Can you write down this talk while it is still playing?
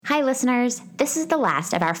Hi, listeners. This is the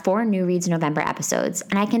last of our 4 New Reads November episodes,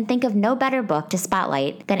 and I can think of no better book to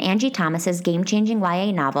spotlight than Angie Thomas's game-changing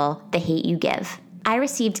YA novel, The Hate U Give. I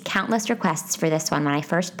received countless requests for this one when I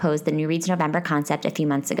first posed the New Reads November concept a few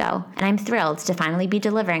months ago, and I'm thrilled to finally be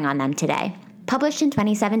delivering on them today. Published in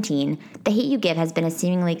 2017, The Hate U Give has been a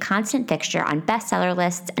seemingly constant fixture on bestseller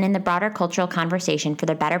lists and in the broader cultural conversation for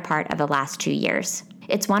the better part of the last 2 years.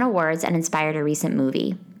 It's won awards and inspired a recent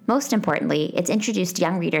movie. Most importantly, it's introduced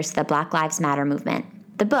young readers to the Black Lives Matter movement.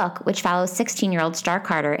 The book, which follows 16-year-old Star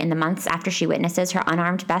Carter in the months after she witnesses her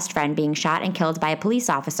unarmed best friend being shot and killed by a police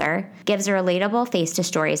officer, gives a relatable face to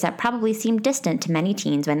stories that probably seem distant to many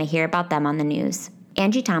teens when they hear about them on the news.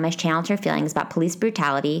 Angie Thomas channeled her feelings about police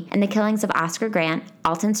brutality and the killings of Oscar Grant,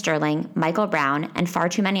 Alton Sterling, Michael Brown, and far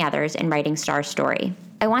too many others in writing Star's story.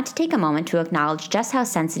 I want to take a moment to acknowledge just how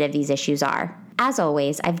sensitive these issues are. As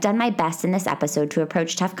always, I've done my best in this episode to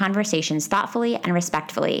approach tough conversations thoughtfully and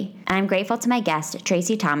respectfully, and I'm grateful to my guest,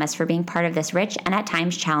 Traci Thomas, for being part of this rich and at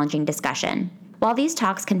times challenging discussion. While these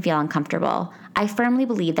talks can feel uncomfortable, I firmly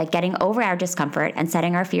believe that getting over our discomfort and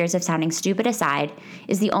setting our fears of sounding stupid aside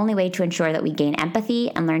is the only way to ensure that we gain empathy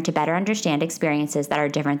and learn to better understand experiences that are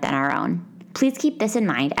different than our own. Please keep this in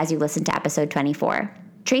mind as you listen to episode 24.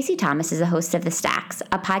 Traci Thomas is the host of The Stacks,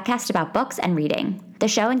 a podcast about books and reading. The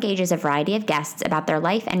show engages a variety of guests about their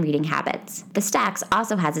life and reading habits. The Stacks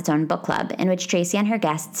also has its own book club, in which Traci and her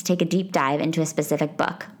guests take a deep dive into a specific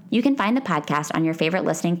book. You can find the podcast on your favorite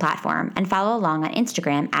listening platform and follow along on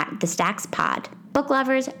Instagram at The Stacks Pod. Book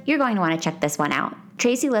lovers, you're going to want to check this one out.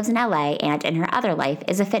 Traci lives in LA and, in her other life,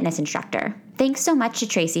 is a fitness instructor. Thanks so much to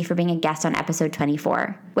Traci for being a guest on episode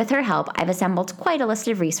 24. With her help, I've assembled quite a list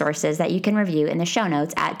of resources that you can review in the show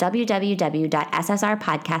notes at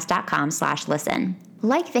www.ssrpodcast.com/listen.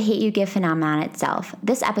 Like the Hate U Give phenomenon itself,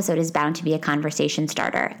 this episode is bound to be a conversation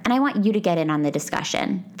starter, and I want you to get in on the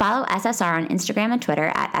discussion. Follow SSR on Instagram and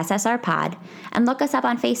Twitter at SSRPod, and look us up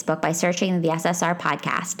on Facebook by searching the SSR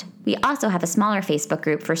Podcast. We also have a smaller Facebook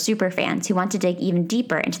group for superfans who want to dig even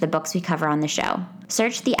deeper into the books we cover on the show.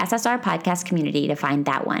 Search the SSR Podcast community to find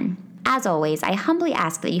that one. As always, I humbly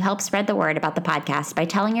ask that you help spread the word about the podcast by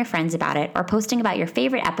telling your friends about it or posting about your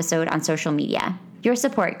favorite episode on social media. Your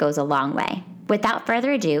support goes a long way. Without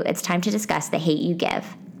further ado, it's time to discuss The Hate U Give.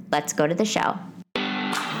 Let's go to the show.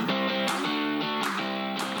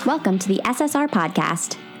 Welcome to the SSR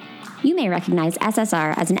Podcast. You may recognize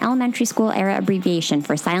SSR as an elementary school era abbreviation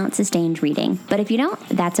for Silent Sustained Reading, but if you don't,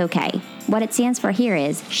 that's okay. What it stands for here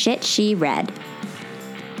is Shit She Read.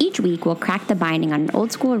 Each week, we'll crack the binding on an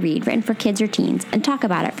old school read written for kids or teens and talk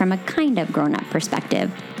about it from a kind of grown-up perspective.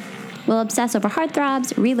 We'll obsess over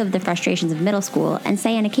heartthrobs, relive the frustrations of middle school, and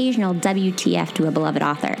say an occasional WTF to a beloved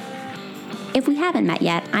author. If we haven't met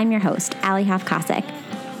yet, I'm your host, Allie Hoff-Kosick,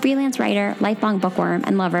 freelance writer, lifelong bookworm,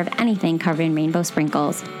 and lover of anything covered in rainbow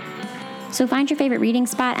sprinkles. So find your favorite reading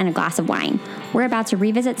spot and a glass of wine. We're about to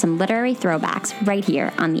revisit some literary throwbacks right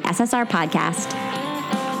here on the SSR Podcast.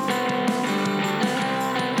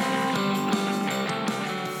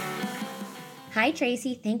 Hi,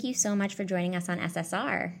 Traci. Thank you so much for joining us on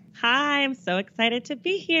SSR. Hi, I'm so excited to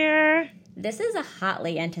be here. This is a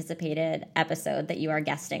hotly anticipated episode that you are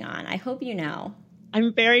guesting on. I hope you know.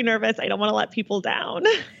 I'm very nervous. I don't want to let people down.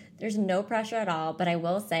 There's no pressure at all, but I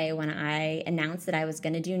will say when I announced that I was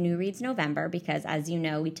going to do New Reads November, because as you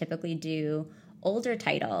know, we typically do older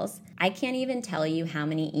titles, I can't even tell you how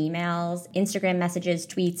many emails, Instagram messages,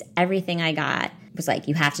 tweets, everything I got was like,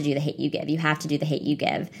 you have to do The Hate U Give. You have to do The Hate U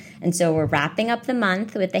Give. And so we're wrapping up the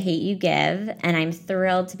month with The Hate U Give, and I'm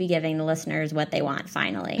thrilled to be giving the listeners what they want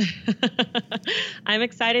finally. I'm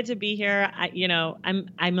excited to be here. I'm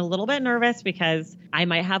a little bit nervous because I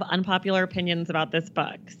might have unpopular opinions about this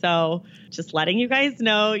book. So just letting you guys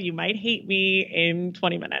know, you might hate me in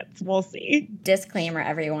 20 minutes. We'll see. Disclaimer,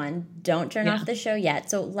 everyone. Don't turn off the show yet.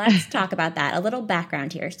 So let's talk about that. A little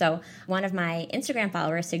background here. So one of my Instagram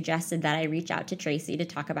followers suggested that I reach out to Traci to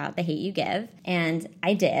talk about The Hate U Give. And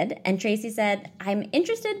I did. And Traci said, I'm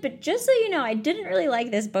interested, but just so you know, I didn't really like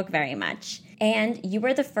this book very much. And you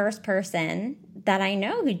were the first person that I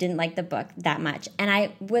know who didn't like the book that much. And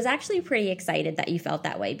I was actually pretty excited that you felt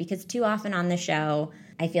that way, because too often on the show,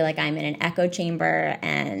 I feel like I'm in an echo chamber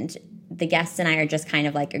and the guests and I are just kind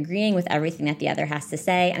of like agreeing with everything that the other has to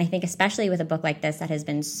say. And I think especially with a book like this that has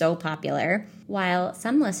been so popular, while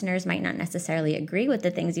some listeners might not necessarily agree with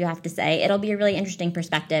the things you have to say, it'll be a really interesting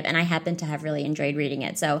perspective. And I happen to have really enjoyed reading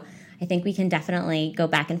it. So I think we can definitely go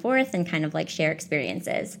back and forth and kind of like share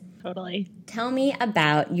experiences. Totally. Tell me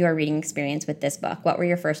about your reading experience with this book. What were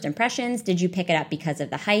your first impressions? Did you pick it up because of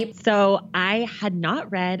the hype? So I had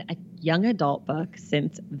not read a young adult book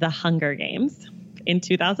since The Hunger Games. in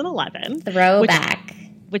 2011. Throwback.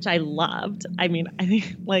 Which I loved. I mean, I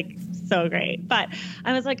think like so great. But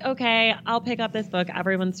I was like, okay, I'll pick up this book.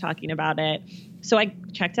 Everyone's talking about it. So I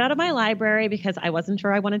checked it out of my library because I wasn't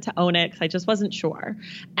sure I wanted to own it because I just wasn't sure.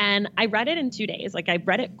 And I read it in 2 days. Like I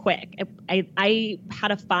read it quick. I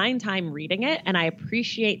had a fine time reading it, and I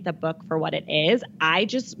appreciate the book for what it is. I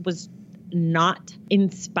just was not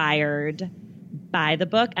inspired by the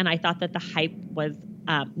book, and I thought that the hype was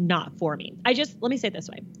not for me. Let me say it this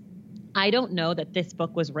way. I don't know that this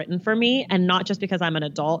book was written for me, and not just because I'm an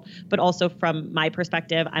adult, but also from my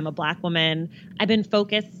perspective. I'm a Black woman. I've been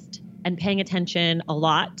focused and paying attention a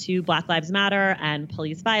lot to Black Lives Matter and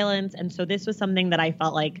police violence. And so this was something that I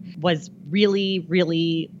felt like was really,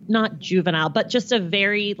 really not juvenile, but just a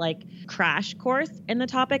very like crash course in the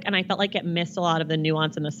topic. And I felt like it missed a lot of the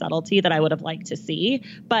nuance and the subtlety that I would have liked to see.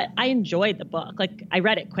 But I enjoyed the book. Like I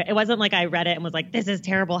read it quick. It wasn't like I read it and was like, this is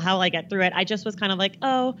terrible. How will I get through it? I just was kind of like,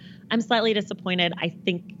 oh, I'm slightly disappointed. I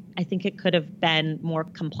think it could have been more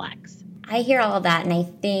complex. I hear all of that. And I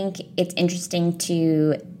think it's interesting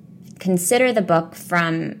to consider the book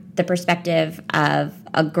from the perspective of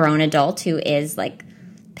a grown adult who is like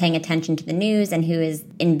paying attention to the news and who is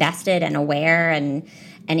invested and aware and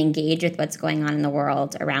engaged with what's going on in the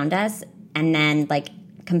world around us, and then like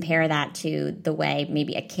compare that to the way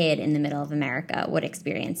maybe a kid in the middle of America would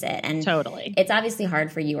experience it. And totally, it's obviously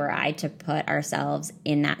hard for you or I to put ourselves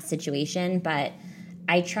in that situation, but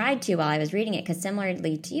I tried to while I was reading it, because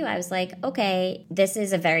similarly to you, I was like, okay, this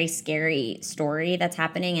is a very scary story that's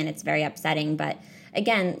happening and it's very upsetting. But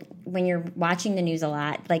again, when you're watching the news a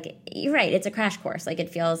lot, like you're right, it's a crash course. Like it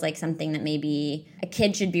feels like something that maybe a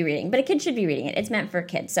kid should be reading, but a kid should be reading it. It's meant for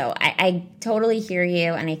kids. So I totally hear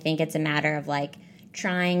you. And I think it's a matter of like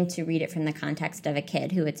trying to read it from the context of a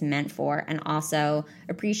kid who it's meant for, and also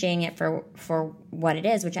appreciating it for what it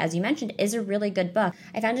is, which, as you mentioned, is a really good book.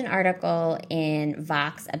 I found an article in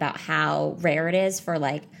Vox about how rare it is for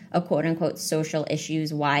like a quote-unquote social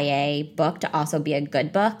issues YA book to also be a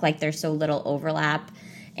good book. Like there's so little overlap.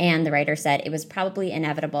 And the writer said it was probably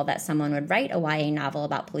inevitable that someone would write a YA novel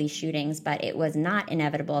about police shootings, but it was not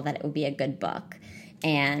inevitable that it would be a good book.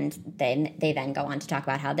 And then they then go on to talk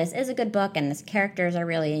about how this is a good book and the characters are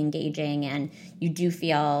really engaging and you do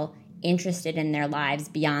feel interested in their lives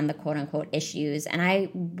beyond the quote-unquote issues. And I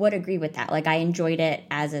would agree with that. Like I enjoyed it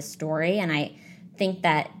as a story, and I think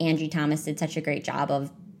that Angie Thomas did such a great job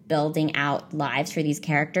of building out lives for these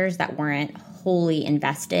characters that weren't wholly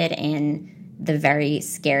invested in the very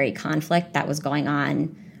scary conflict that was going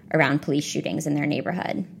on around police shootings in their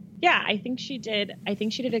neighborhood. Yeah, I think she did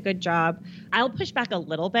a good job. I'll push back a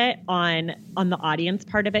little bit on the audience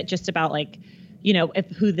part of it, just about like, you know,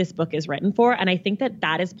 who this book is written for. And I think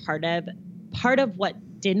that is part of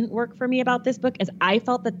what didn't work for me about this book is I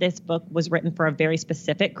felt that this book was written for a very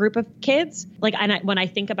specific group of kids. Like, when I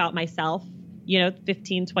think about myself, you know,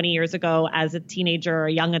 15, 20 years ago as a teenager or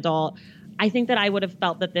a young adult, I think that I would have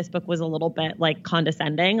felt that this book was a little bit like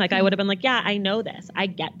condescending. Like I would have been like, yeah, I know this. I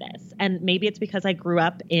get this. And maybe it's because I grew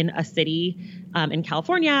up in a city in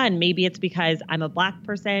California, and maybe it's because I'm a Black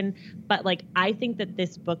person. But like, I think that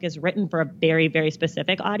this book is written for a very, very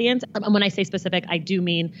specific audience. And when I say specific, I do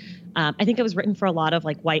mean, I think it was written for a lot of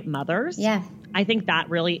like white mothers. Yeah. I think that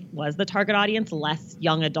really was the target audience, less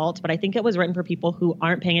young adults. But I think it was written for people who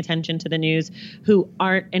aren't paying attention to the news, who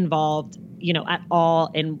aren't involved, you know, at all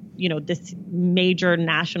in, you know, this major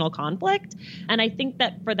national conflict. And I think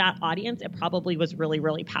that for that audience, it probably was really,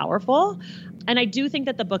 really powerful. And I do think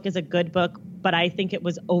that the book is a good book, but I think it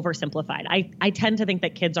was oversimplified. I tend to think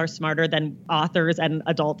that kids are smarter than authors and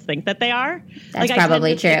adults think that they are. That's like,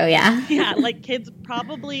 probably true, yeah. Yeah, like kids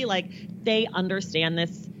probably, like, they understand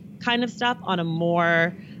this kind of stuff on a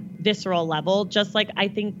more visceral level. Just like I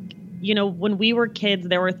think, you know, when we were kids,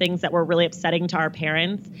 there were things that were really upsetting to our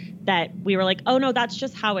parents that we were like, oh no, that's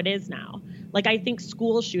just how it is now. Like I think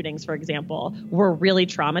school shootings, for example, were really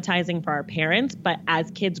traumatizing for our parents. But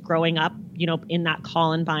as kids growing up, you know, in that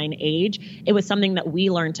Columbine age, it was something that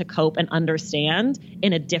we learned to cope and understand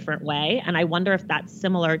in a different way. And I wonder if that's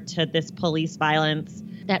similar to this police violence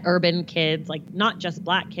that urban kids, like not just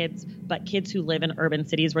Black kids, but kids who live in urban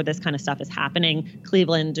cities where this kind of stuff is happening,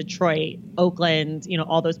 Cleveland, Detroit, Oakland, you know,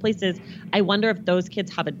 all those places. I wonder if those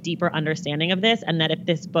kids have a deeper understanding of this, and that if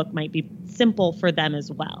this book might be simple for them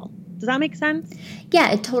as well. Does that make sense?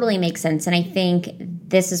 Yeah, it totally makes sense. And I think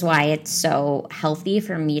this is why it's so healthy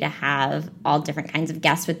for me to have all different kinds of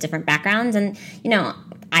guests with different backgrounds. And, you know,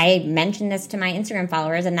 I I mentioned this to my Instagram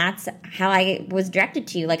followers, and that's how I was directed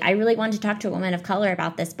to you. Like, I really wanted to talk to a woman of color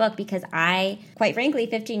about this book because I, quite frankly,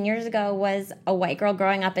 15 years ago was a white girl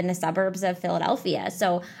growing up in the suburbs of Philadelphia.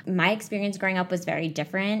 So my experience growing up was very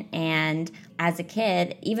different. And as a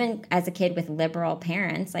kid, even as a kid with liberal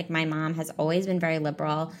parents, like my mom has always been very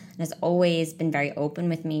liberal and has always been very open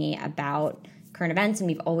with me about current events, and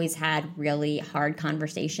we've always had really hard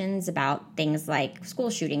conversations about things like school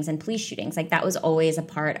shootings and police shootings. Like, that was always a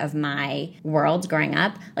part of my world growing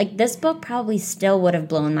up. Like, this book probably still would have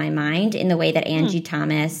blown my mind in the way that Angie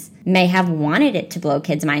Thomas may have wanted it to blow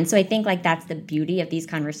kids' minds. So I think, like, that's the beauty of these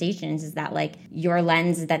conversations, is that, like, your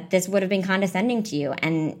lens, that this would have been condescending to you,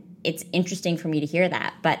 and it's interesting for me to hear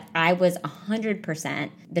that. But I was 100%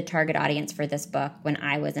 the target audience for this book when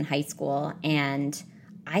I was in high school, and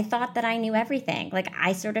I thought that I knew everything. Like,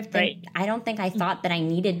 I sort of think, I don't think I thought that I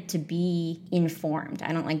needed to be informed.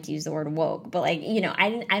 I don't like to use the word woke, but, like, you know,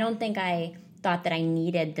 I don't think I thought that I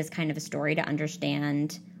needed this kind of a story to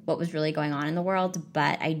understand what was really going on in the world.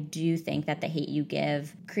 But I do think that The Hate U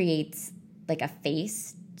Give creates, like, a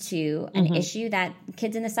face to an issue that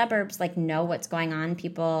kids in the suburbs, like, know what's going on.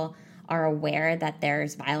 People are aware that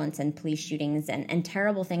there's violence and police shootings and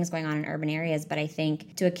terrible things going on in urban areas. But I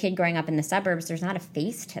think to a kid growing up in the suburbs, there's not a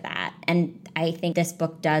face to that. And I think this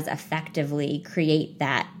book does effectively create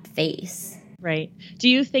that face. Right. Do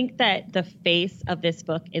you think that the face of this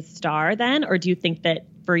book is Star then? Or do you think that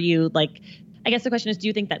for you, like, I guess the question is, do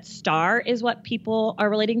you think that Star is what people are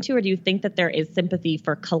relating to? Or do you think that there is sympathy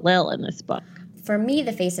for Khalil in this book? For me,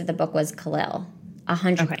 the face of the book was Khalil.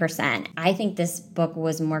 100%. Okay. I think this book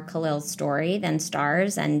was more Khalil's story than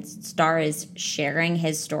Star's, and Star is sharing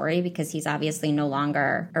his story because he's obviously no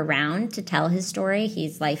longer around to tell his story.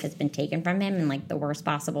 His life has been taken from him in, like, the worst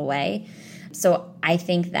possible way. So I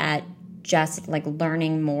think that just, like,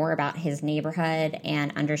 learning more about his neighborhood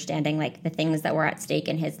and understanding, like, the things that were at stake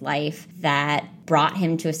in his life that brought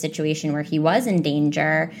him to a situation where he was in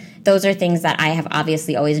danger, those are things that I have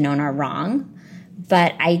obviously always known are wrong.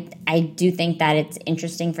 But I do think that it's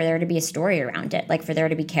interesting for there to be a story around it, like, for there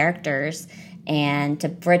to be characters,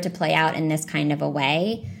 and for it to play out in this kind of a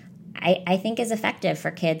way, I think is effective for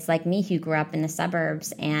kids like me who grew up in the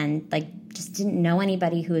suburbs and, like, just didn't know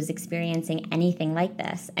anybody who was experiencing anything like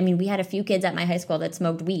this. I mean, we had a few kids at my high school that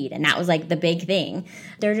smoked weed, and that was, like, the big thing.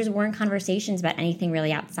 There just weren't conversations about anything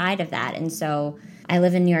really outside of that. And so I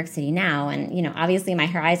live in New York City now, and, you know, obviously my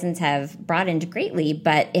horizons have broadened greatly,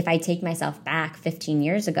 but if I take myself back 15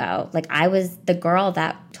 years ago, like, I was the girl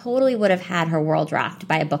that totally would have had her world rocked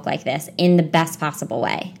by a book like this in the best possible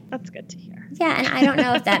way. That's good to hear. Yeah, and I don't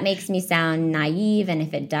know if that makes me sound naive, and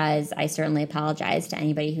if it does, I certainly apologize to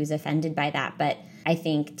anybody who's offended by that, but I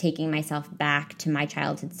think taking myself back to my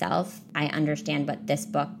childhood self, I understand what this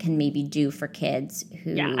book can maybe do for kids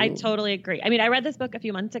who... Yeah, I totally agree. I mean, I read this book a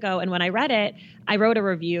few months ago, and when I read it, I wrote a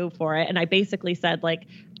review for it, and I basically said, like,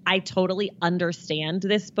 I totally understand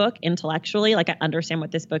this book intellectually. Like, I understand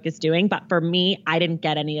what this book is doing, but for me, I didn't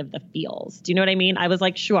get any of the feels. Do you know what I mean? I was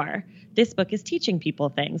like, sure, this book is teaching people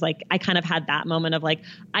things. Like, I kind of had that moment of, like,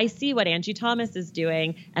 I see what Angie Thomas is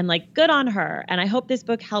doing, and, like, good on her. And I hope this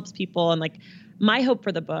book helps people. And, like, my hope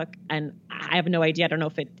for the book, and I have no idea, I don't know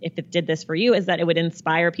if it did this for you, is that it would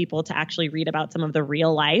inspire people to actually read about some of the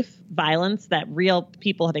real life violence that real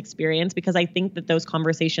people have experienced, because I think that those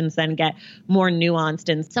conversations then get more nuanced.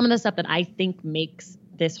 And some of the stuff that I think makes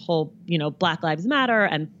this whole, you know, Black Lives Matter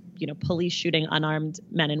and, you know, police shooting unarmed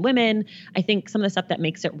men and women, I think some of the stuff that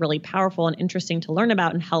makes it really powerful and interesting to learn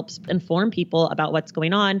about and helps inform people about what's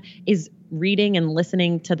going on is reading and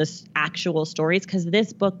listening to the actual stories, because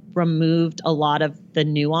this book removed a lot of the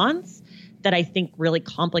nuance that I think really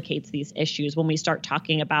complicates these issues when we start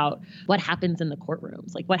talking about what happens in the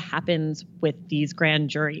courtrooms, like what happens with these grand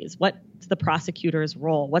juries, what's the prosecutor's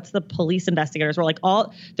role, what's the police investigator's role,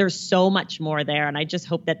 there's so much more there. And I just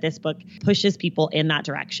hope that this book pushes people in that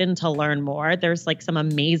direction to learn more. There's, like, some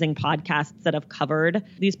amazing podcasts that have covered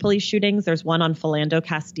these police shootings. There's one on Philando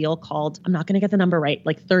Castile called, I'm not going to get the number right,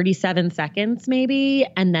 like 37 Seconds maybe.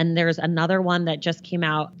 And then there's another one that just came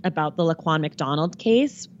out about the Laquan McDonald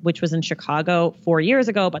case, which was in Chicago 4 years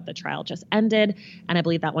ago, but the trial just ended. And I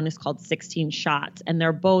believe that one is called 16 Shots. And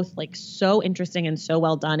they're both, like, so interesting and so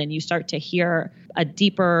well done. And you start to hear a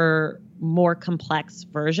deeper, more complex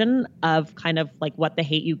version of kind of like what The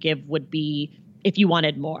Hate U Give would be if you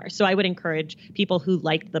wanted more. So I would encourage people who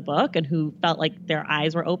liked the book and who felt like their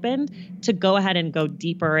eyes were opened to go ahead and go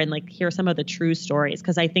deeper and, like, hear some of the true stories,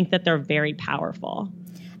 because I think that they're very powerful.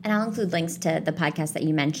 And I'll include links to the podcast that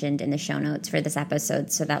you mentioned in the show notes for this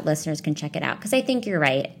episode so that listeners can check it out. Because I think you're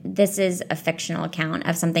right. This is a fictional account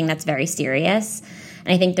of something that's very serious.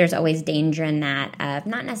 And I think there's always danger in that of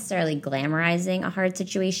not necessarily glamorizing a hard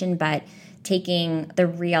situation, but taking the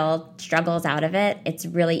real struggles out of it. It's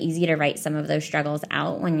really easy to write some of those struggles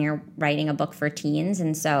out when you're writing a book for teens.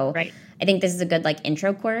 And so Right. I think this is a good like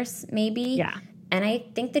intro course maybe. Yeah. And I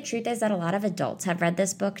think the truth is that a lot of adults have read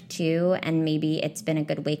this book too, and maybe it's been a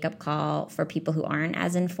good wake-up call for people who aren't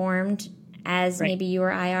as informed as maybe you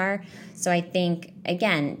or I are. So I think,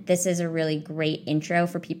 again, this is a really great intro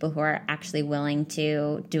for people who are actually willing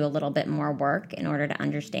to do a little bit more work in order to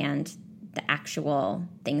understand the actual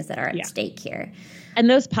things that are at stake here. And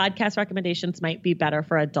those podcast recommendations might be better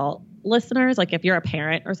for adult listeners. Like if you're a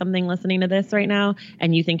parent or something listening to this right now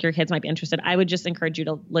and you think your kids might be interested, I would just encourage you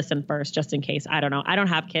to listen first, just in case. I don't know. I don't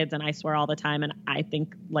have kids and I swear all the time. And I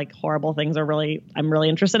think like horrible things are I'm really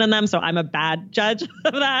interested in them. So I'm a bad judge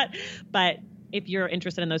of that. But if you're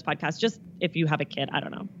interested in those podcasts, just if you have a kid, I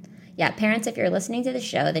don't know. Yeah, parents, if you're listening to the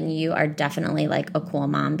show, then you are definitely like a cool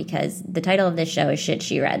mom because the title of this show is Shit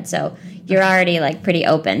She Read. So you're already like pretty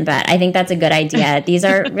open, but I think that's a good idea. These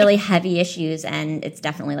are really heavy issues and it's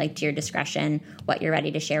definitely like to your discretion what you're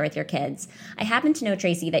ready to share with your kids. I happen to know,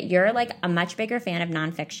 Traci, that you're like a much bigger fan of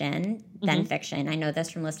nonfiction than fiction. I know this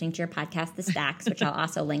from listening to your podcast, The Stacks, which I'll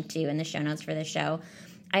also link to in the show notes for this show.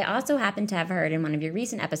 I also happen to have heard in one of your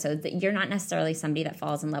recent episodes that you're not necessarily somebody that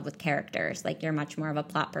falls in love with characters. Like you're much more of a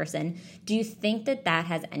plot person. Do you think that that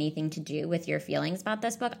has anything to do with your feelings about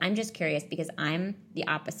this book? I'm just curious because I'm the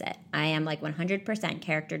opposite. I am like 100%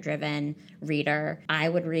 character-driven reader. I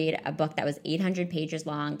would read a book that was 800 pages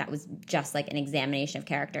long that was just like an examination of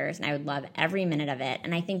characters, and I would love every minute of it.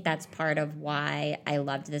 And I think that's part of why I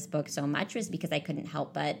loved this book so much was because I couldn't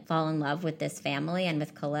help but fall in love with this family and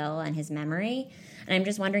with Khalil and his memory. And I'm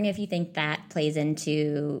just wondering if you think that plays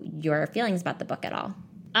into your feelings about the book at all.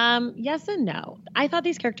 Yes and no. I thought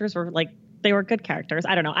these characters were like, they were good characters.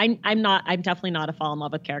 I don't know. I'm definitely not a fall in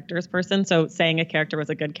love with characters person. So saying a character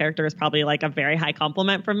was a good character is probably like a very high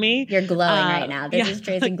compliment from me. You're glowing right now. This is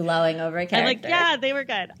Traci glowing over a character. I'm like, yeah, they were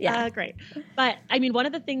good. Yeah. Great. But I mean, one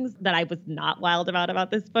of the things that I was not wild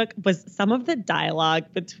about this book was some of the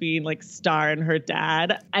dialogue between like Star and her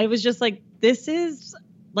dad. I was just like, this is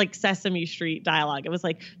like Sesame Street dialogue. It was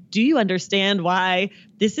like, do you understand why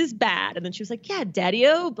this is bad? And then she was like, yeah,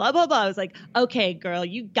 daddy-o, blah, blah, blah. I was like, okay, girl,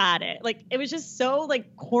 you got it. Like, it was just so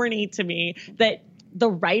like corny to me that the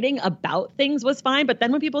writing about things was fine. But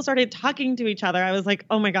then when people started talking to each other, I was like,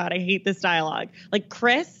 oh my God, I hate this dialogue. Like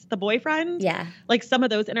Chris, the boyfriend. Yeah. Like some of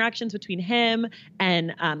those interactions between him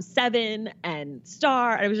and Seven and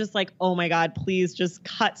Star. I was just like, oh my God, please just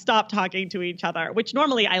stop talking to each other, which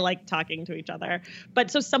normally I like talking to each other.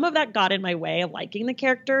 But so some of that got in my way of liking the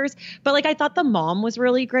characters. But like, I thought the mom was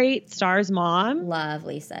really great. Star's mom. Love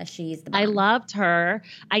Lisa. She's the mom. I loved her.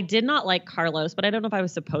 I did not like Carlos, but I don't know if I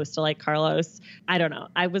was supposed to like Carlos. I don't know.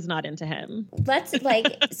 I was not into him. Let's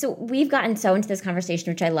so we've gotten so into this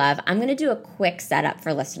conversation, which I love. I'm going to do a quick setup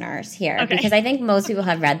for listeners here because I think most people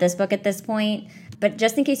have read this book at this point. But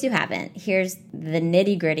just in case you haven't, here's the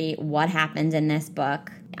nitty gritty, what happens in this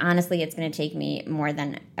book. Honestly, it's going to take me more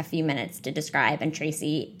than a few minutes to describe. And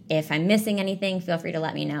Traci, if I'm missing anything, feel free to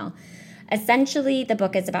let me know. Essentially, the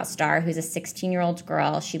book is about Star, who's a 16-year-old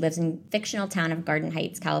girl. She lives in fictional town of Garden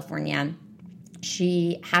Heights, California.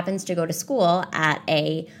 She happens to go to school at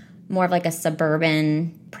a more of like a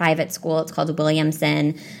suburban private school. It's called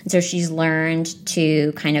Williamson. And so she's learned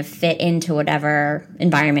to kind of fit into whatever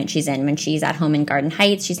environment she's in. When she's at home in Garden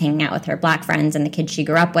Heights, she's hanging out with her Black friends and the kids she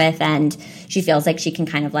grew up with. And she feels like she can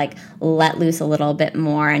kind of like let loose a little bit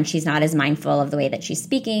more. And she's not as mindful of the way that she's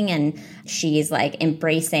speaking. And she's like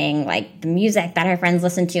embracing like the music that her friends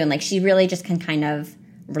listen to. And like she really just can kind of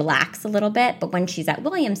relax a little bit. But when she's at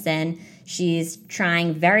Williamson, she's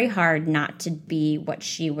trying very hard not to be what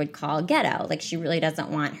she would call ghetto. Like she really doesn't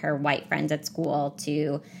want her white friends at school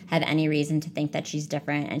to have any reason to think that she's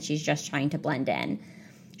different, and she's just trying to blend in.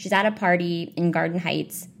 She's at a party in Garden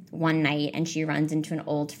Heights one night, and she runs into an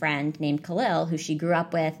old friend named Khalil, who she grew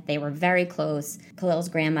up with. They were very close. Khalil's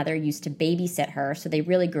grandmother used to babysit her, so they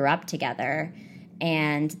really grew up together.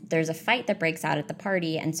 And there's a fight that breaks out at the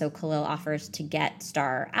party, and so Khalil offers to get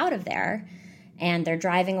Star out of there. And they're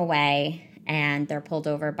driving away, and they're pulled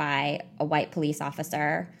over by a white police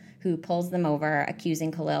officer who pulls them over,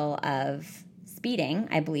 accusing Khalil of speeding,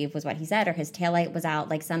 I believe was what he said, or his taillight was out,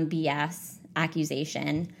 like some BS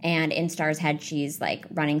accusation. And in Star's head, she's like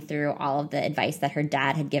running through all of the advice that her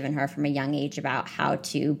dad had given her from a young age about how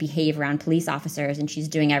to behave around police officers, and she's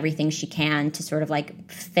doing everything she can to sort of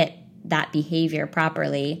like fit that behavior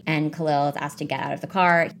properly. And Khalil is asked to get out of the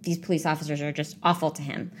car. These police officers are just awful to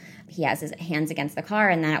him. He has his hands against the car,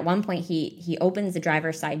 and then at one point he opens the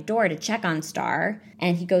driver's side door to check on Star,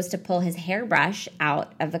 and he goes to pull his hairbrush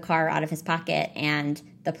out of the car, out of his pocket, and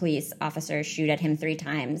the police officers shoot at him 3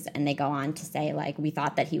 times, and they go on to say, like, we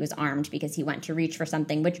thought that he was armed because he went to reach for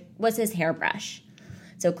something, which was his hairbrush.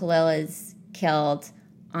 So Khalil is killed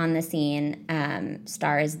on the scene.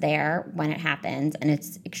 Star is there when it happens, and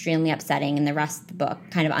it's extremely upsetting, and the rest of the book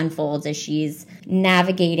kind of unfolds as she's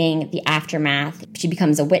navigating the aftermath. She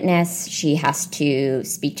becomes a witness. She has to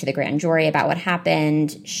speak to the grand jury about what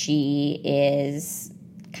happened. She is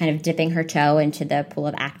kind of dipping her toe into the pool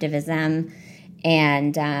of activism,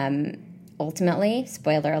 and ultimately,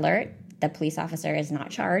 spoiler alert, the police officer is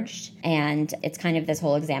not charged. And it's kind of this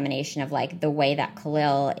whole examination of like the way that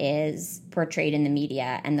Khalil is portrayed in the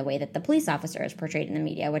media and the way that the police officer is portrayed in the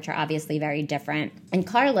media, which are obviously very different. And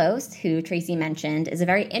Carlos, who Traci mentioned, is a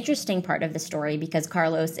very interesting part of the story because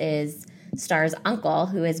Carlos is Star's uncle,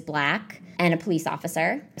 who is Black and a police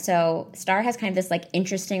officer. So Star has kind of this like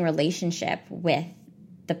interesting relationship with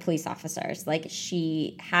the police officers. Like,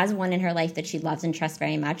 she has one in her life that she loves and trusts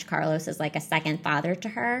very much. Carlos is like a second father to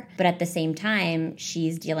her, but at the same time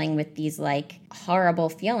she's dealing with these like horrible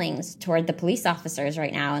feelings toward the police officers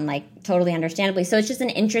right now, and like totally understandably. So it's just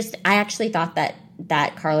an interest. I actually thought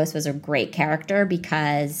that Carlos was a great character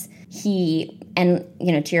because he, and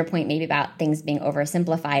you know, to your point maybe about things being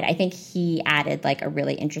oversimplified, I think he added like a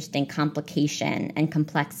really interesting complication and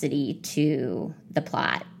complexity to the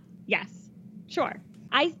plot. Yes, sure.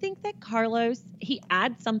 I think that Carlos, he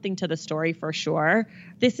adds something to the story for sure.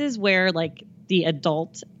 This is where like the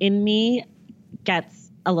adult in me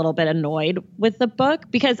gets a little bit annoyed with the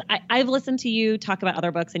book, because I've listened to you talk about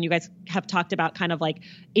other books and you guys have talked about kind of like,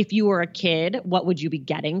 if you were a kid, what would you be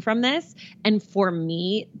getting from this? And for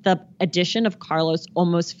me, the addition of Carlos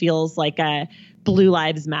almost feels like a Blue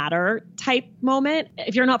Lives Matter type moment.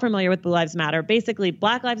 If you're not familiar with Blue Lives Matter, basically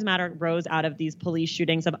Black Lives Matter rose out of these police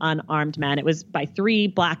shootings of unarmed men. It was by 3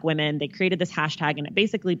 Black women. They created this hashtag and it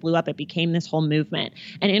basically blew up. It became this whole movement.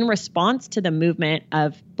 And in response to the movement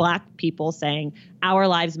of Black people saying our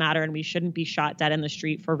lives matter and we shouldn't be shot dead in the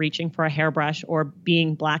street for reaching for a hairbrush or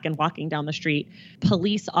being Black and walking down the street,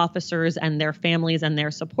 police officers and their families and their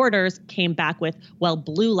supporters came back with, well,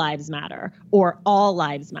 Blue Lives Matter or all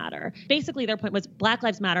lives matter. Basically, their point was Black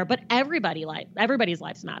Lives Matter, but everybody's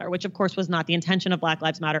lives matter, which of course was not the intention of Black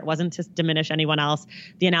Lives Matter. It wasn't to diminish anyone else.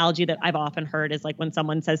 The analogy that I've often heard is like when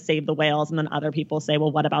someone says save the whales and then other people say,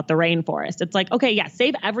 well, what about the rainforest? It's like, okay, yeah,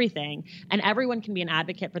 save everything. And everyone can be an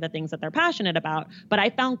advocate for the things that they're passionate about. But I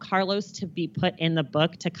found Carlos to be put in the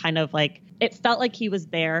book to kind of like, it felt like he was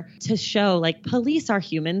there to show like police are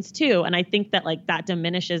humans too. And I think that like that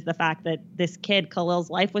diminishes the fact that this kid, Khalil's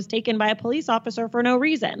life was taken by a police officer for no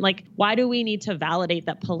reason. Like, why do we need to validate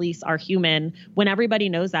that police are human when everybody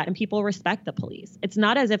knows that and people respect the police? It's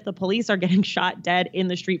not as if the police are getting shot dead in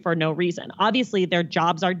the street for no reason. Obviously, their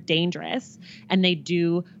jobs are dangerous and they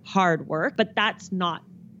do hard work, but that's not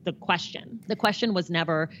the question. The question was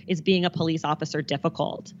never, is being a police officer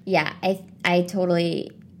difficult? Yeah, I totally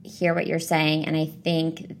hear what you're saying. And I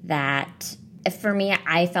think that for me,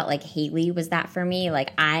 I felt like Haley was that for me.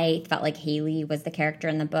 Like, I felt like Haley was the character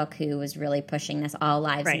in the book who was really pushing this all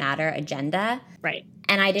lives matter agenda. Right.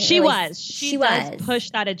 And I didn't She does push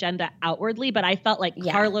that agenda outwardly, but I felt like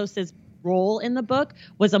Carlos's role in the book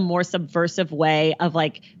was a more subversive way of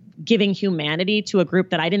like giving humanity to a group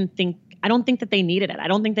that I don't think that they needed it. I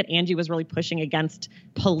don't think that Angie was really pushing against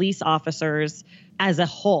police officers as a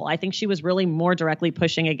whole. I think she was really more directly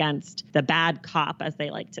pushing against the bad cop, as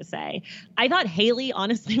they like to say. I thought Haley,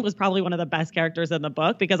 honestly, was probably one of the best characters in the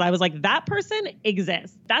book because I was like, that person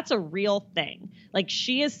exists. That's a real thing. Like,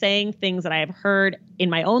 she is saying things that I have heard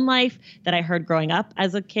in my own life, that I heard growing up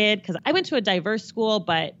as a kid, because I went to a diverse school,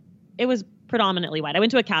 but it was predominantly white. I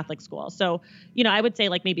went to a Catholic school. So, you know, I would say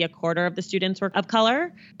like maybe a quarter of the students were of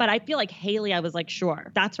color. But I feel like Haley, I was like,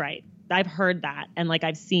 sure, that's right. I've heard that. And like,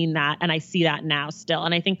 I've seen that and I see that now still.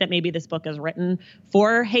 And I think that maybe this book is written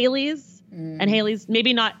for Haley's and Haley's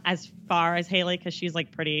maybe not as far as Haley because she's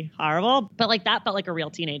like pretty horrible. But like that felt like a real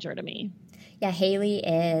teenager to me. Yeah, Haley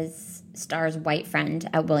is Star's white friend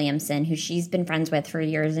at Williamson, who she's been friends with for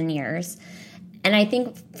years and years. And I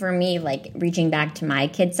think for me, like reaching back to my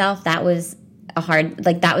kid self, that was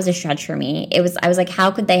that was a stretch for me. I was like, how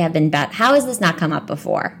could they have been better? How has this not come up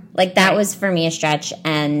before? Like that was for me a stretch.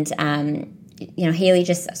 And, you know, Haley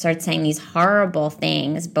just starts saying these horrible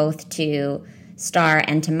things, both to Star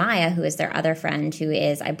and to Maya, who is their other friend, who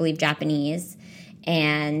is, I believe, Japanese.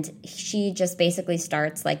 And she just basically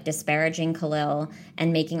starts like disparaging Khalil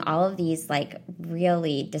and making all of these like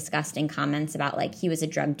really disgusting comments about like he was a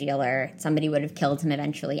drug dealer, somebody would have killed him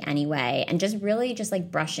eventually anyway, and just really just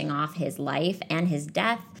like brushing off his life and his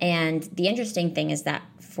death. And the interesting thing is that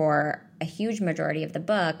for a huge majority of the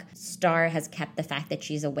book, Star has kept the fact that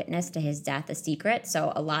she's a witness to his death a secret.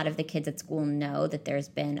 So a lot of the kids at school know that there's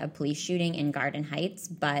been a police shooting in Garden Heights,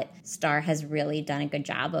 but Star has really done a good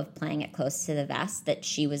job of playing it close to the vest that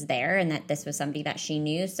she was there and that this was somebody that she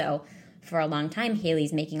knew. So for a long time,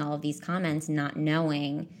 Haley's making all of these comments not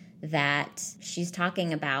knowing that she's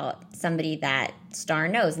talking about somebody that Star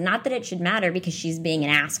knows. Not that it should matter because she's being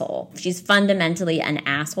an asshole. She's fundamentally an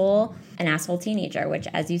asshole teenager, which,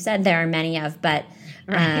 as you said, there are many of. But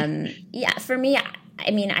yeah, for me,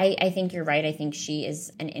 I mean, I think you're right. I think she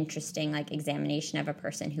is an interesting like examination of a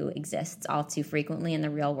person who exists all too frequently in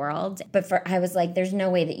the real world. But I was like, there's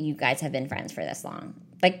no way that you guys have been friends for this long.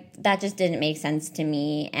 Like, that just didn't make sense to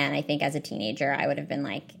me. And I think as a teenager, I would have been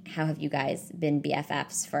like, how have you guys been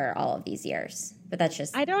BFFs for all of these years? But that's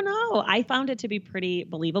just... I don't know. I found it to be pretty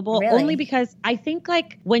believable. Really? Only because I think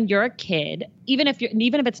like when you're a kid, even if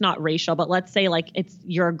it's not racial, but let's say like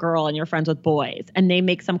you're a girl and you're friends with boys and they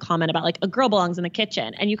make some comment about like a girl belongs in the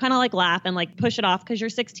kitchen and you kind of like laugh and like push it off because you're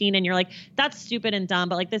 16 and you're like, that's stupid and dumb,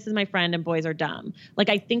 but like this is my friend and boys are dumb. Like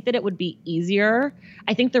I think that it would be easier.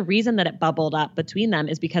 I think the reason that it bubbled up between them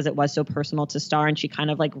is because it was so personal to Star and she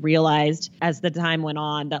kind of like realized as the time went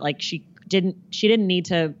on that like she didn't need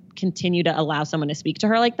to continue to allow someone to speak to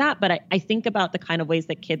her like that. But I think about the kind of ways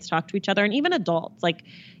that kids talk to each other and even adults. Like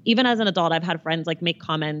even as an adult, I've had friends like make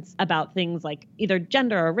comments about things like either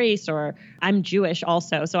gender or race or I'm Jewish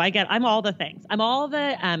also. So I'm all the things. I'm all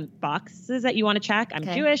the boxes that you want to check. I'm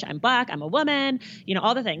Jewish, I'm Black, I'm a woman,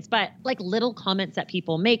 all the things. But like little comments that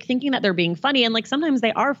people make thinking that they're being funny. And like sometimes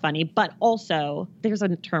they are funny, but also there's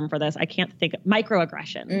a term for this. I can't think of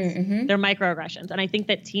microaggressions. Mm-hmm. They're microaggressions. And I think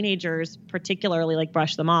that teenagers particularly like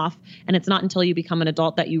brush them off. And it's not until you become an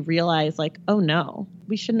adult that you realize like, oh no,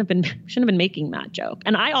 we shouldn't have been making that joke.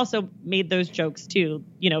 And I also made those jokes too,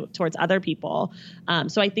 towards other people.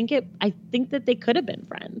 So I think that they could have been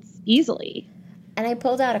friends easily. And I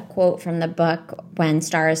pulled out a quote from the book when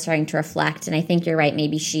Star is starting to reflect. And I think you're right.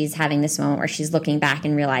 Maybe she's having this moment where she's looking back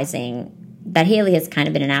and realizing that Haley has kind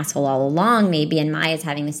of been an asshole all along, maybe. And Maya's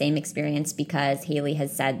having the same experience because Haley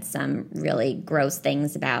has said some really gross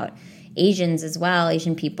things about Asians as well,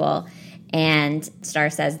 Asian people. And Star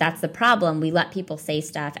says, that's the problem. We let people say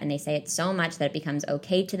stuff and they say it so much that it becomes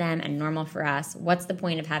okay to them and normal for us. What's the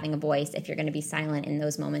point of having a voice if you're going to be silent in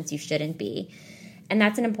those moments you shouldn't be? And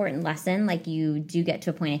that's an important lesson. Like you do get to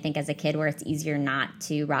a point, I think, as a kid where it's easier not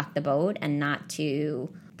to rock the boat and not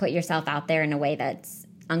to put yourself out there in a way that's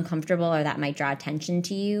uncomfortable or that might draw attention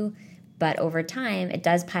to you. But over time, it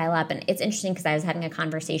does pile up. And it's interesting because I was having a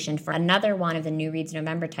conversation for another one of the New Reads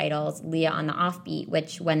November titles, Leah on the Offbeat,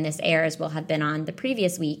 which when this airs will have been on the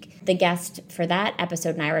previous week. The guest for that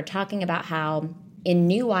episode and I were talking about how in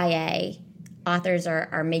new YA, authors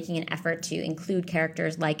are making an effort to include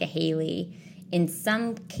characters like a Haley in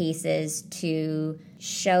some cases to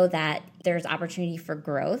show that there's opportunity for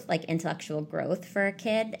growth, like intellectual growth for a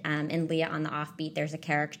kid. In Leah on the Offbeat, there's a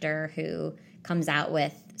character who comes out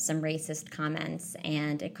with some racist comments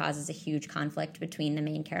and it causes a huge conflict between the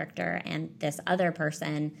main character and this other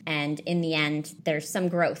person. And in the end, there's some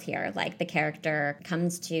growth here. Like the character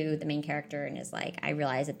comes to the main character and is like, I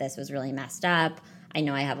realize that this was really messed up. I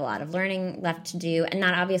know I have a lot of learning left to do, and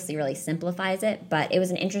that obviously really simplifies it, but it was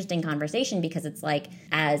an interesting conversation because it's like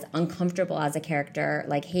as uncomfortable as a character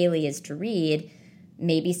like Haley is to read,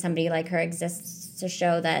 maybe somebody like her exists to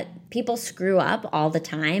show that people screw up all the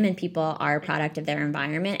time and people are a product of their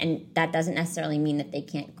environment, and that doesn't necessarily mean that they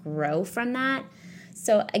can't grow from that.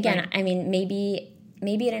 So again, right. I mean, maybe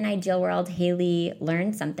in an ideal world, Haley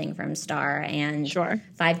learned something from Star, and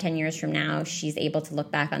 5-10 years from now, she's able to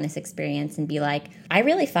look back on this experience and be like, I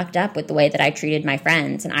really fucked up with the way that I treated my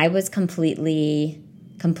friends, and I was completely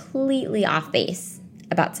off base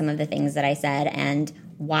about some of the things that I said, and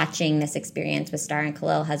watching this experience with Star and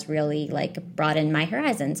Khalil has really like broadened my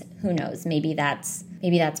horizons. Who knows? Maybe that's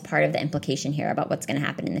part of the implication here about what's going to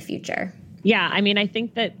happen in the future. Yeah, I mean, I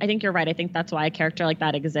think you're right. I think that's why a character like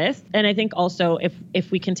that exists. And I think also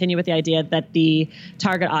if we continue with the idea that the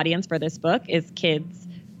target audience for this book is kids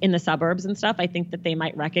in the suburbs and stuff, I think that they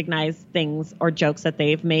might recognize things or jokes that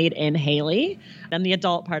they've made in Haley. Then the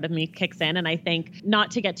adult part of me kicks in. And I think,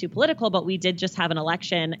 not to get too political, but we did just have an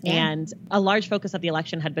election, and a large focus of the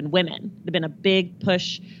election had been women. There'd been a big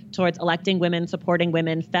push towards electing women, supporting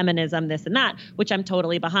women, feminism, this and that, which I'm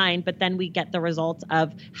totally behind. But then we get the results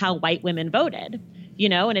of how white women voted.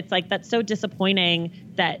 And it's like, that's so disappointing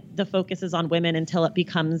that the focus is on women until it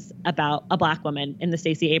becomes about a Black woman. In the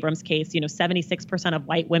Stacey Abrams case, 76% of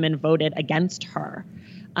white women voted against her.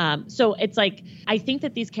 So it's like, I think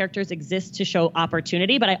that these characters exist to show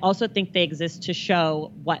opportunity, but I also think they exist to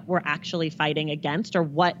show what we're actually fighting against, or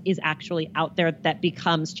what is actually out there that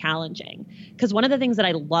becomes challenging. Because one of the things that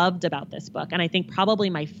I loved about this book, and I think probably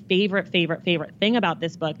my favorite thing about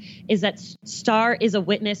this book, is that Star is a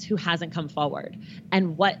witness who hasn't come forward,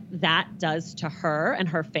 and what that does to her and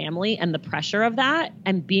her family, and the pressure of that,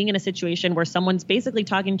 and being in a situation where someone's basically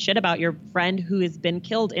talking shit about your friend who has been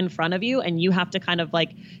killed in front of you, and you have to kind of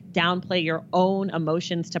like downplay your own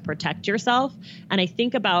emotions to protect yourself. And I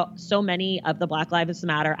think about so many of the Black Lives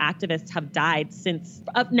Matter activists have died since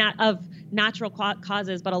of natural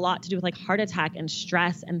causes, but a lot to do with like heart attack and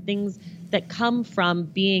stress and things that come from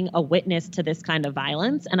being a witness to this kind of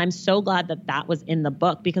violence. And I'm so glad that that was in the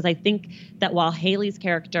book, because I think that while Haley's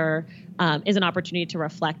character is an opportunity to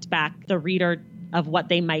reflect back the reader of what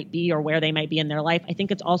they might be or where they might be in their life, I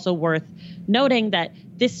think it's also worth noting that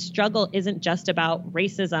this struggle isn't just about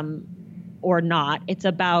racism or not. It's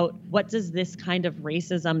about, what does this kind of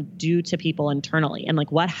racism do to people internally? And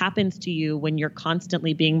like, what happens to you when you're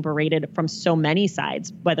constantly being berated from so many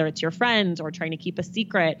sides, whether it's your friends or trying to keep a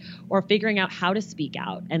secret or figuring out how to speak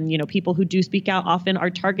out. And, people who do speak out often are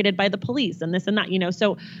targeted by the police and this and that,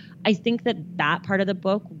 So I think that part of the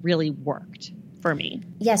book really worked for me.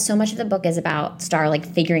 Yeah, so much of the book is about Star like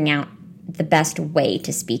figuring out the best way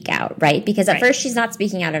to speak out, right? Because at first she's not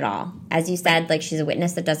speaking out at all. As you said, like she's a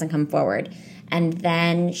witness that doesn't come forward. And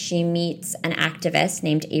then she meets an activist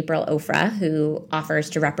named April Ofra who offers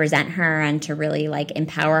to represent her and to really like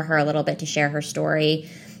empower her a little bit to share her story.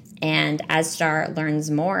 And as Star learns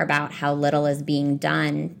more about how little is being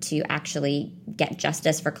done to actually get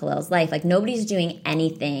justice for Khalil's life, like nobody's doing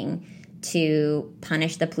anything to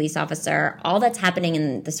punish the police officer. All that's happening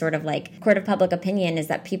in the sort of like court of public opinion is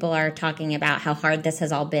that people are talking about how hard this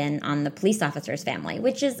has all been on the police officer's family,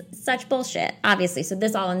 which is such bullshit, obviously. So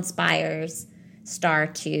this all inspires Star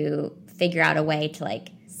to figure out a way to like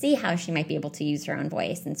see how she might be able to use her own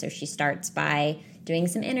voice. And so she starts by doing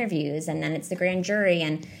some interviews, and then it's the grand jury,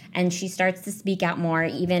 and she starts to speak out more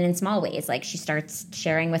even in small ways. Like she starts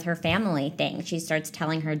sharing with her family things. She starts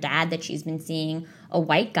telling her dad that she's been seeing a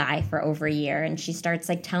white guy for over a year, and she starts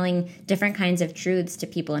like telling different kinds of truths to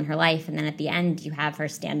people in her life. And then at the end you have her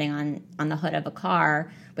standing on the hood of a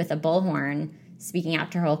car with a bullhorn speaking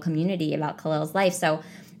out to her whole community about Khalil's life. So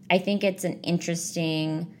I think it's an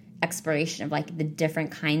interesting exploration of like the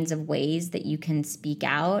different kinds of ways that you can speak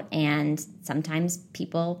out, and sometimes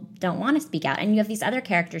people don't want to speak out. And you have these other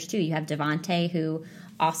characters too. You have Devante, who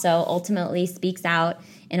also ultimately speaks out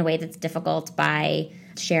in a way that's difficult by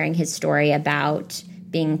sharing his story about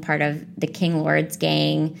being part of the King Lord's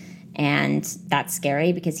gang, and that's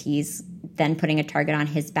scary because he's then putting a target on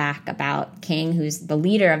his back about King, who's the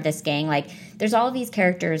leader of this gang. Like there's all of these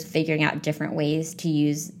characters figuring out different ways to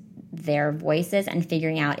use their voices and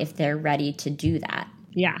figuring out if they're ready to do that.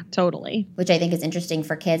 Yeah, totally. Which I think is interesting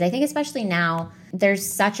for kids. I think especially now, there's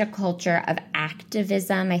such a culture of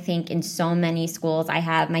activism, I think, in so many schools.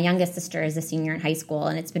 My youngest sister is a senior in high school,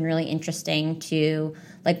 and it's been really interesting to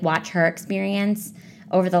like watch her experience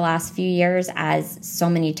over the last few years as so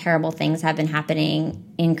many terrible things have been happening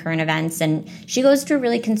in current events. And she goes to a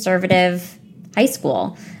really conservative high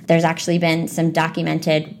school. There's actually been some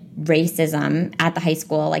documented racism at the high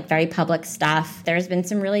school, like very public stuff. There's been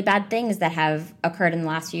some really bad things that have occurred in the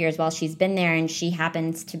last few years while she's been there, and she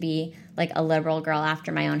happens to be like a liberal girl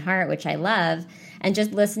after my own heart, which I love. And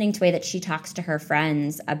just listening to the way that she talks to her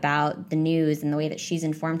friends about the news and the way that she's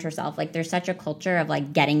informed herself, like there's such a culture of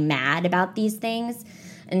like getting mad about these things.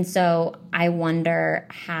 And so I wonder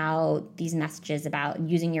how these messages about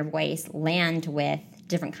using your voice land with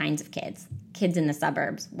different kinds of kids in the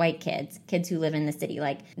suburbs, white kids who live in the city.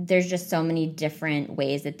 Like there's just so many different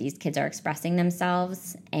ways that these kids are expressing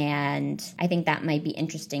themselves. And I think that might be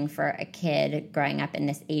interesting for a kid growing up in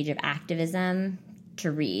this age of activism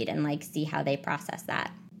to read and like see how they process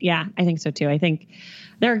that. Yeah, I think so too. I think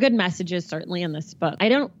there are good messages certainly in this book. I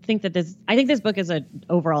think this book is an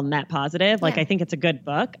overall net positive. Like, I think it's a good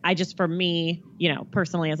book. I just, for me,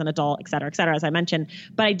 personally as an adult, et cetera, as I mentioned,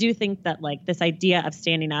 but I do think that like this idea of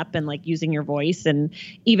standing up and like using your voice, and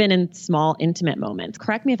even in small intimate moments,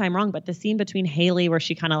 correct me if I'm wrong, but the scene between Haley where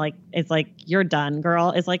she kind of like is like, you're done,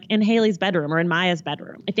 girl, is like in Haley's bedroom or in Maya's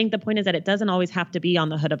bedroom. I think the point is that it doesn't always have to be on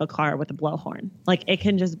the hood of a car with a blowhorn. Like, it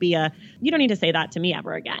can just be you don't need to say that to me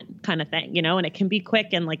ever again kind of thing, and it can be quick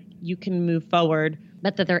and like you can move forward,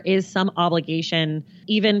 but that there is some obligation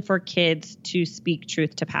even for kids to speak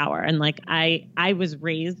truth to power. And like, I was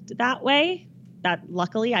raised that way, that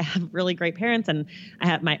luckily I have really great parents, and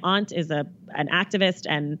my aunt is an activist.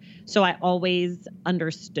 And so I always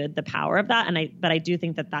understood the power of that. But I do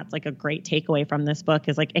think that that's like a great takeaway from this book,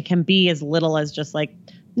 is like, it can be as little as just like,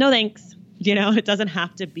 no, thanks. it doesn't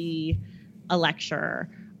have to be a lecture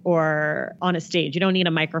or on a stage. You don't need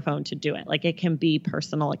a microphone to do it. Like, it can be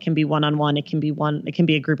personal. It can be one-on-one. It can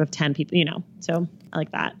be a group of 10 people, so I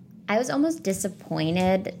like that. I was almost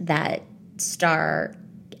disappointed that Star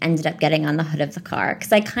ended up getting on the hood of the car,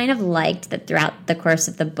 because I kind of liked that throughout the course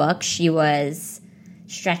of the book, she was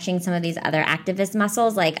stretching some of these other activist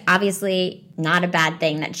muscles. Like, obviously not a bad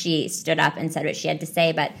thing that she stood up and said what she had to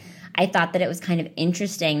say, but I thought that it was kind of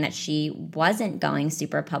interesting that she wasn't going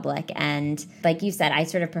super public. And like you said, I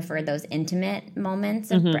sort of preferred those intimate moments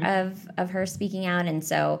of her speaking out. And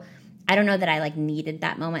so I don't know that I like needed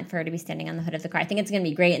that moment for her to be standing on the hood of the car. I think it's going to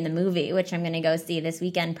be great in the movie, which I'm going to go see this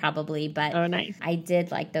weekend probably. But nice. I did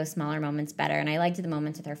like those smaller moments better. And I liked the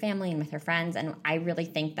moments with her family and with her friends. And I really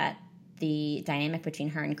think that the dynamic between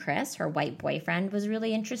her and Chris, her white boyfriend, was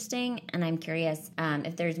really interesting. And I'm curious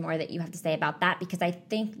if there's more that you have to say about that, because I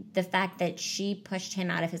think the fact that she pushed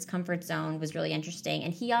him out of his comfort zone was really interesting.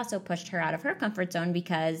 And he also pushed her out of her comfort zone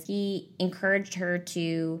because he encouraged her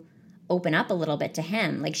to open up a little bit to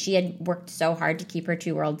him. Like, she had worked so hard to keep her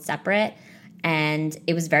two worlds separate, and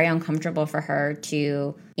it was very uncomfortable for her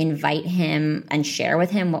to invite him and share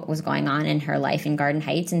with him what was going on in her life in Garden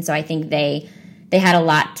Heights. And so I think they had a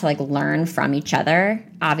lot to like learn from each other.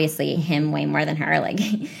 Obviously him way more than her. Like,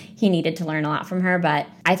 he needed to learn a lot from her, but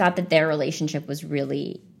I thought that their relationship was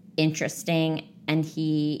really interesting, and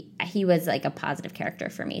he was like a positive character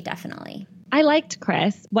for me, definitely. I liked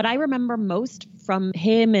Chris. What I remember most from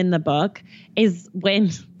him in the book is when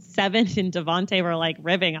Seven and Devontae were like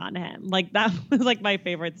ribbing on him. Like, that was like my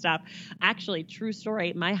favorite stuff. Actually, true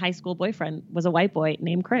story, my high school boyfriend was a white boy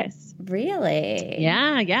named Chris. Really?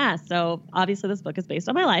 Yeah. So obviously this book is based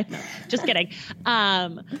on my life. No, just kidding.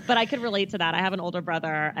 But I could relate to that. I have an older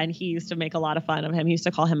brother, and he used to make a lot of fun of him. He used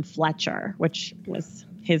to call him Fletcher, which was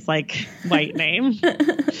his like white name,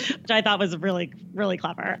 which I thought was really, really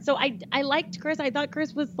clever. So I liked Chris. I thought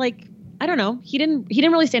Chris was like, I don't know. He didn't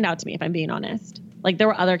really stand out to me, if I'm being honest. Like, there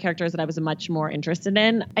were other characters that I was much more interested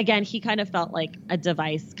in. Again, he kind of felt like a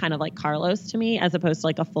device, kind of like Carlos to me, as opposed to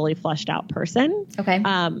like a fully fleshed out person. Okay.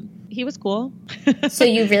 He was cool. So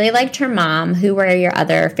you really liked her mom. Who were your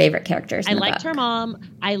other favorite characters in the book? I liked her mom.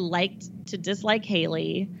 I liked to dislike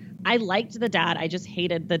Haley. I liked the dad. I just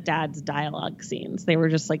hated the dad's dialogue scenes. They were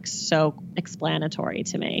just like so explanatory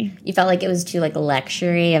to me. You felt like it was too like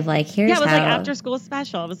lectury of like, here's how. Yeah, it was like after school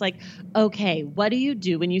special. It was like, okay, what do you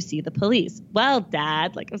do when you see the police? Well,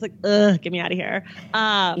 dad, like, I was like, ugh, get me out of here.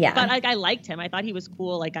 Yeah. But like, I liked him. I thought he was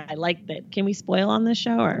cool. Like, I liked it. Can we spoil on this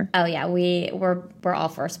show or? Oh yeah, we're all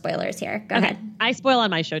for spoilers here. Go ahead. I spoil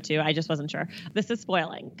on my show too. I just wasn't sure. This is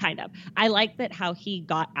spoiling, kind of. I like that how he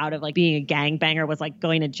got out of like being a gangbanger, was like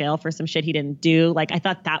going to jail for some shit he didn't do. Like, I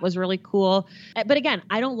thought that was really cool. But again,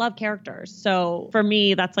 I don't love characters. So for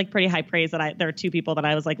me, that's like pretty high praise that there are two people that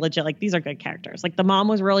I was like legit, like, these are good characters. Like, the mom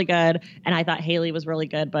was really good, and I thought Haley was really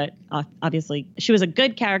good, but obviously she was a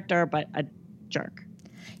good character, but a jerk.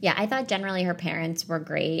 Yeah, I thought generally her parents were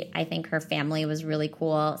great. I think her family was really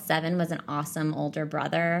cool. Seven was an awesome older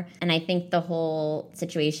brother. And I think the whole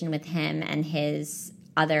situation with him and his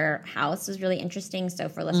other house was really interesting. So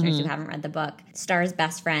for listeners who haven't read the book, Star's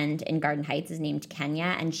best friend in Garden Heights is named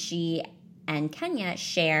Kenya, and she and Kenya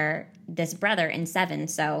share this brother in Seven.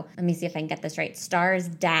 So let me see if I can get this right. Star's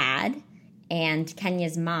dad and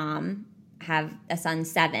Kenya's mom have a son,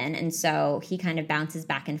 Seven, and so he kind of bounces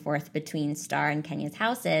back and forth between Star and Kenya's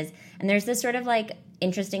houses. And there's this sort of like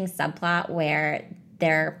interesting subplot where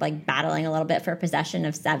they're like battling a little bit for possession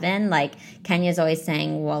of Seven. Like, Kenya's always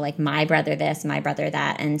saying, well, like, my brother this, my brother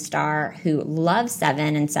that, and Star, who loves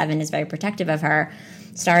Seven, and Seven is very protective of her,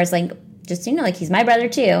 Star is like, just, like, he's my brother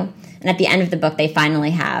too. And at the end of the book, they finally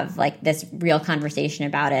have like this real conversation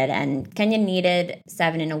about it. And Kenya needed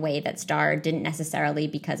Seven in a way that Star didn't necessarily,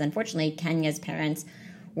 because unfortunately Kenya's parents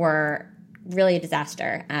were really a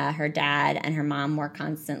disaster. Her dad and her mom were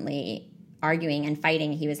constantly arguing and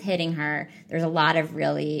fighting. He was hitting her. There's a lot of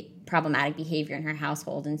really problematic behavior in her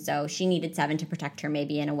household, and so she needed Seven to protect her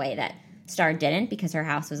maybe in a way that Star didn't, because her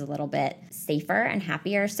house was a little bit safer and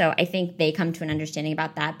happier. So I think they come to an understanding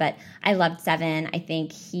about that. But I loved Seven. I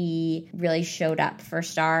think he really showed up for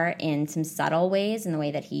Star in some subtle ways in the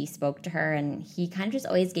way that he spoke to her. And he kind of just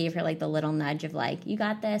always gave her like the little nudge of like, you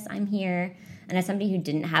got this, I'm here. And as somebody who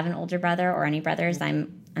didn't have an older brother or any brothers,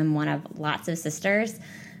 I'm one of lots of sisters.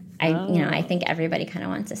 I think everybody kind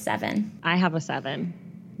of wants a Seven. I have a Seven.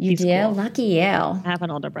 You do? Cool. Lucky you. I have an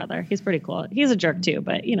older brother. He's pretty cool. He's a jerk too,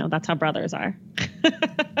 but that's how brothers are.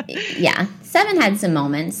 Yeah. Seven had some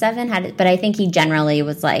moments. But I think he generally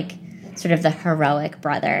was like sort of the heroic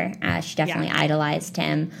brother. She definitely idolized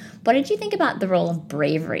him. What did you think about the role of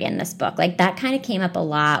bravery in this book? Like that kind of came up a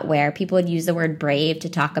lot where people would use the word brave to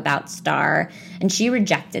talk about Star, and she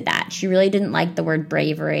rejected that. She really didn't like the word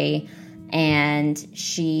bravery. And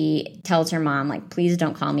she tells her mom, like, please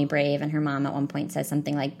don't call me brave. And her mom at one point says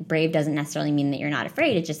something like, brave doesn't necessarily mean that you're not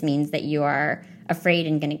afraid. It just means that you are afraid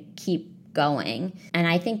and going to keep going. And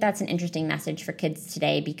I think that's an interesting message for kids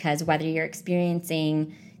today, because whether you're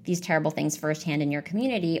experiencing these terrible things firsthand in your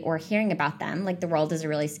community or hearing about them, like the world is a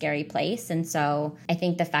really scary place. And so I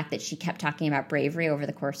think the fact that she kept talking about bravery over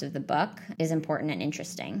the course of the book is important and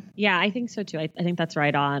interesting. Yeah, I think so too. I think that's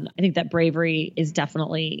right on. I think that bravery is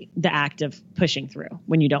definitely the act of pushing through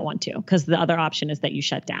when you don't want to, because the other option is that you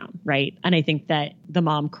shut down, right? And I think that the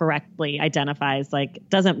mom correctly identifies, like, it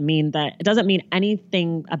doesn't mean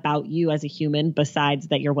anything about you as a human besides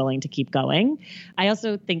that you're willing to keep going. I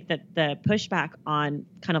also think that the pushback on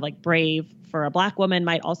kind of like brave for a Black woman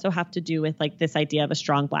might also have to do with like this idea of a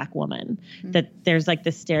strong Black woman, that there's like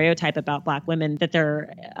this stereotype about Black women that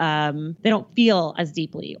they don't feel as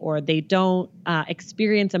deeply, or they don't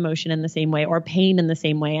experience emotion in the same way or pain in the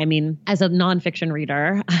same way. I mean, as a nonfiction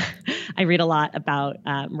reader, I read a lot about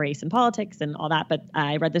race and politics and all that, but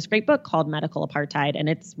I read this great book called Medical Apartheid, and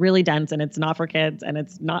it's really dense and it's not for kids and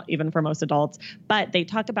it's not even for most adults, but they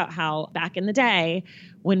talk about how back in the day,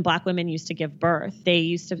 when Black women used to give birth, they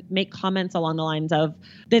used to make comments along the lines of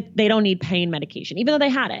that they don't need pain medication, even though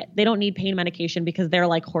they had it. They don't need pain medication because they're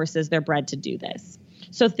like horses, they're bred to do this.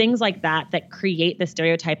 So things like that create the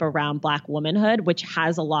stereotype around Black womanhood, which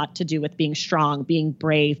has a lot to do with being strong, being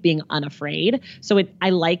brave, being unafraid. So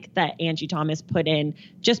I like that Angie Thomas put in,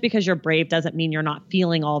 just because you're brave doesn't mean you're not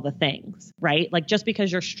feeling all the things, right? Like just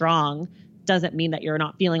because you're strong doesn't mean that you're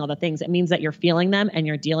not feeling all the things. It means that you're feeling them and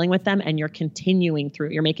you're dealing with them and you're continuing through.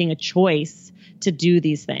 You're making a choice to do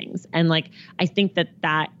these things. And like, I think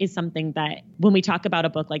that is something that when we talk about a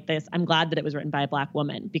book like this, I'm glad that it was written by a Black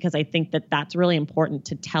woman, because I think that that's really important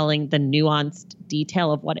to telling the nuanced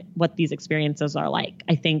detail of what these experiences are like.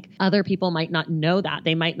 I think other people might not know that.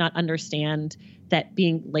 They might not understand that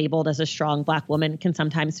being labeled as a strong Black woman can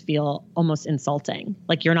sometimes feel almost insulting.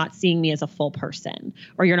 Like you're not seeing me as a full person,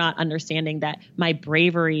 or you're not understanding that my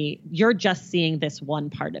bravery, you're just seeing this one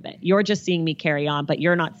part of it. You're just seeing me carry on, but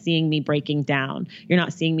you're not seeing me breaking down. You're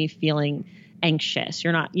not seeing me feeling anxious.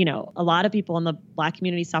 You're not, a lot of people in the Black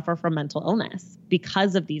community suffer from mental illness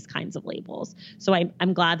because of these kinds of labels. So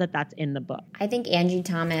I'm glad that that's in the book. I think Angie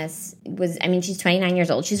Thomas she's 29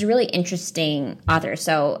 years old. She's a really interesting author.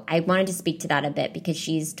 So I wanted to speak to that a bit because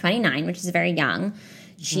she's 29, which is very young.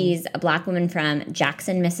 She's a Black woman from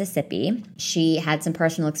Jackson, Mississippi. She had some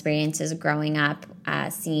personal experiences growing up,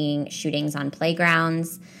 seeing shootings on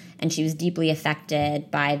playgrounds, and she was deeply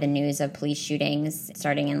affected by the news of police shootings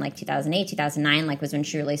starting in like 2008, 2009, was when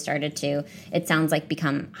she really started to, it sounds like,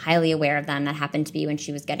 become highly aware of them. That happened to be when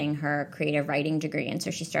she was getting her creative writing degree. And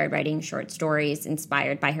so she started writing short stories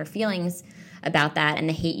inspired by her feelings about that. And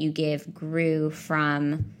The Hate You Give grew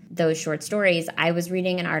from those short stories. I was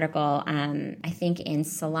reading an article, I think in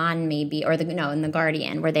Salon maybe, in The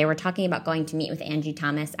Guardian, where they were talking about going to meet with Angie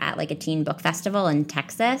Thomas at like a teen book festival in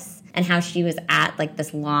Texas, and how she was at like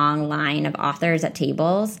this long line of authors at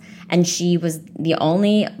tables, and she was the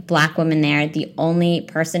only Black woman there, the only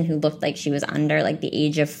person who looked like she was under like the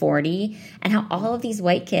age of 40, and how all of these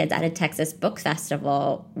white kids at a Texas book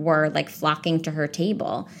festival were like flocking to her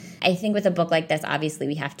table. I think with a book like this, obviously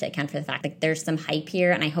we have to account for the fact that there's some hype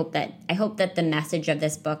here, and I hope that the message of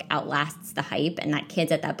this book outlasts the hype, and that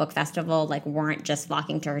kids at that book festival like weren't just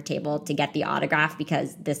flocking to her table to get the autograph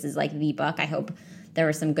because this is like the book. I hope there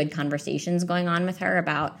were some good conversations going on with her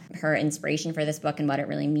about her inspiration for this book and what it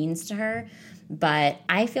really means to her. But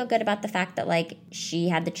I feel good about the fact that, like, she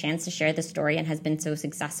had the chance to share the story and has been so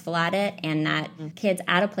successful at it, and that kids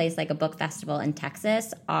at a place like a book festival in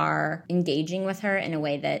Texas are engaging with her in a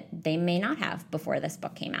way that they may not have before this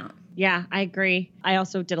book came out. Yeah, I agree. I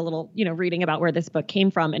also did a little, reading about where this book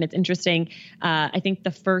came from, and it's interesting. I think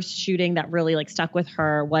the first shooting that really like stuck with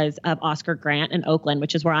her was of Oscar Grant in Oakland,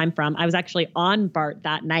 which is where I'm from. I was actually on BART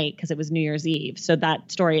that night because it was New Year's Eve. So that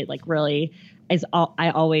story like really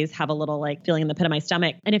I always have a little like feeling in the pit of my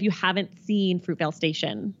stomach. And if you haven't seen Fruitvale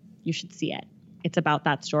Station, you should see it. It's about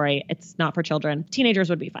that story. It's not for children. Teenagers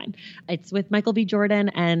would be fine. It's with Michael B. Jordan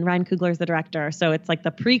and Ryan Coogler's the director. So it's like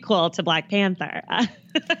the prequel to Black Panther.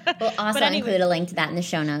 We'll also include a link to that in the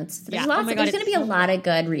show notes. There's there's going to be a lot of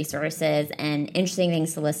good resources and interesting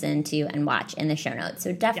things to listen to and watch in the show notes.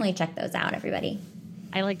 So definitely check those out, everybody.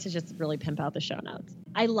 I like to just really pimp out the show notes.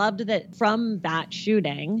 I loved that from that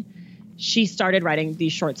shooting, she started writing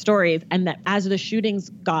these short stories, and that as the shootings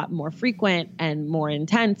got more frequent and more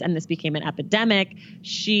intense and this became an epidemic,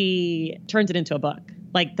 she turns it into a book.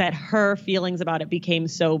 Like that her feelings about it became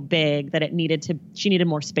so big that she needed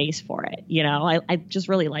more space for it. I just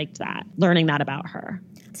really liked that, learning that about her.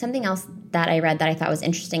 Something else that I read that I thought was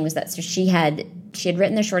interesting was that she had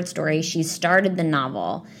written the short story, she started the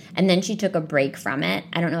novel, and then she took a break from it.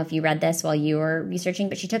 I don't know if you read this while you were researching,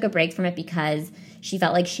 but she took a break from it because she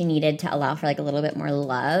felt like she needed to allow for like a little bit more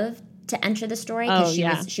love to enter the story,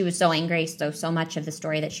 because she was so angry. So much of the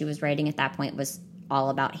story that she was writing at that point was all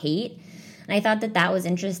about hate. And I thought that was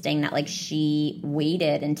interesting, that like she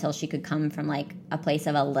waited until she could come from like a place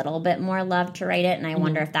of a little bit more love to write it. And I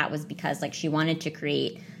wonder if that was because like she wanted to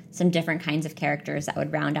create some different kinds of characters that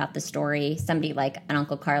would round out the story. Somebody like an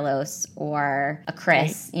Uncle Carlos or a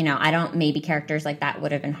Chris, right. Maybe characters like that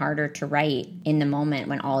would have been harder to write in the moment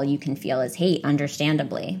when all you can feel is hate,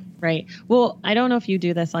 understandably. Right. Well, I don't know if you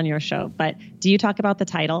do this on your show, but do you talk about the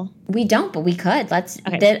title? We don't, but we could.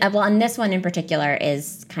 And this one in particular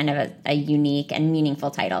is kind of a unique and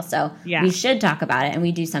meaningful title. So we should talk about it, and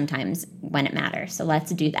we do sometimes when it matters. So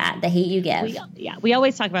let's do that. The Hate You Give. We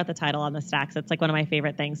always talk about the title on the stacks. It's like one of my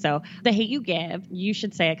favorite things. So The Hate You Give, you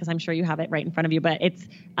should say it because I'm sure you have it right in front of you, but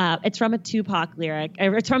it's from a Tupac lyric.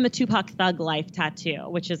 It's from the Tupac Thug Life tattoo,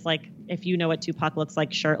 which is like, if you know what Tupac looks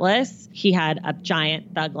like shirtless, he had a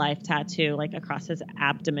giant Thug Life tattoo like across his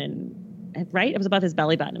abdomen, right? It was above his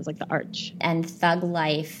belly button. It was like the arch. And Thug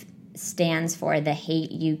Life stands for The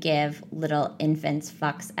Hate You Give Little Infants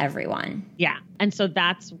Fucks Everyone. Yeah. And so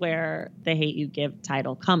that's where the Hate You Give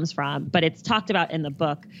title comes from. But it's talked about in the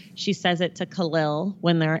book. She says it to Khalil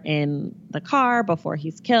when they're in the car before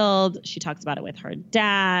he's killed. She talks about it with her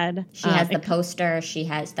dad. She has the poster.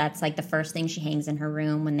 That's like the first thing she hangs in her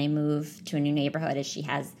room when they move to a new neighborhood, is she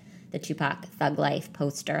has the Tupac Thug Life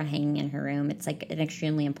poster hanging in her room. It's like an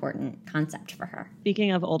extremely important concept for her.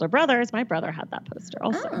 Speaking of older brothers, my brother had that poster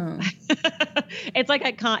also. Oh. It's like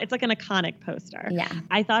an iconic poster. Yeah.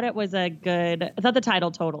 I thought the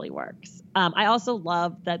title totally works. I also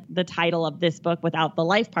love that the title of this book without the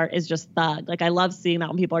life part is just Thug. Like I love seeing that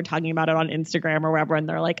when people are talking about it on Instagram or wherever, and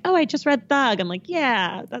they're like, oh, I just read Thug. I'm like,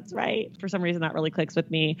 yeah, that's right. For some reason that really clicks with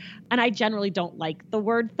me. And I generally don't like the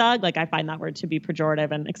word thug. Like I find that word to be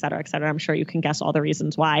pejorative and et cetera, et cetera. I'm sure you can guess all the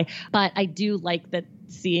reasons why, but I do like that,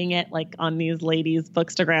 seeing it like on these ladies'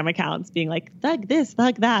 Bookstagram accounts being like, thug this,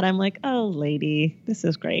 thug that. I'm like, oh, lady, this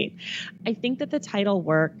is great. I think that the title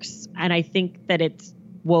works, and I think that it's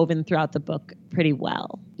woven throughout the book pretty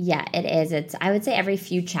well. Yeah, it is. I would say every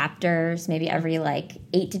few chapters, maybe every like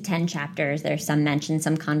 8 to 10 chapters, there's some mention,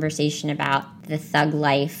 some conversation about the thug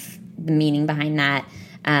life, the meaning behind that.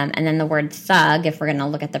 And then the word thug, if we're going to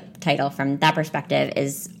look at the title from that perspective,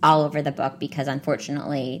 is all over the book because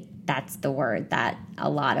unfortunately that's the word that a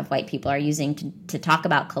lot of white people are using to talk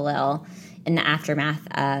about Khalil in the aftermath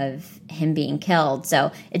of him being killed.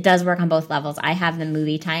 So it does work on both levels. I have the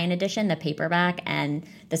movie tie-in edition, the paperback, and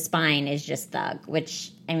the spine is just thug,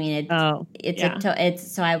 which I mean,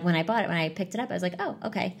 when I bought it, when I picked it up, I was like, oh,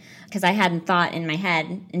 okay. Because I hadn't thought in my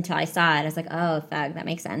head until I saw it. I was like, oh, thug, that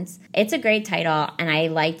makes sense. It's a great title, and I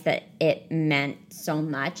liked that it meant so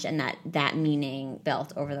much and that meaning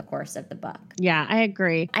built over the course of the book. Yeah, I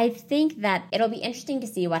agree. I think that it'll be interesting to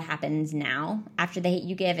see what happens now after The Hate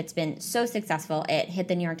You Give. It's been so successful. It hit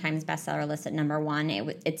the New York Times bestseller list at number 1.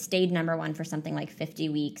 It stayed number 1 for something like 50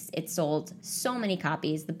 weeks. It sold so many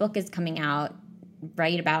copies. The book is coming out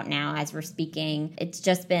right about now as we're speaking. It's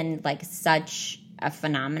just been like such a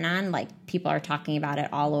phenomenon. Like, people are talking about it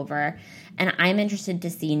all over. And I'm interested to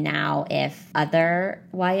see now if other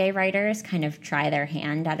YA writers kind of try their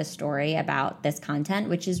hand at a story about this content,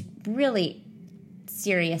 which is really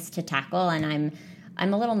serious to tackle. And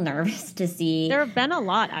I'm a little nervous to see. There have been a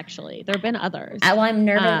lot, actually. There have been others. Well, I'm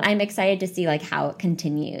nervous. I'm excited to see like how it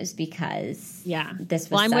continues, because this was.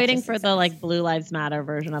 Well, I'm waiting for the like Blue Lives Matter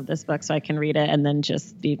version of this book so I can read it and then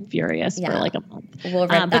just be furious for like a month. We'll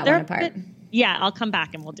rip that one apart. I'll come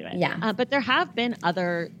back and we'll do it. Yeah. But there have been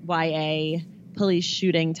other YA police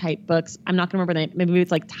shooting type books. I'm not going to remember the name. Maybe it's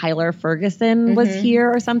like Tyler Ferguson was here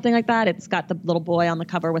or something like that. It's got the little boy on the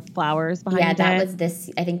cover with flowers behind it. Yeah, that was this.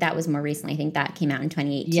 I think that was more recently. I think that came out in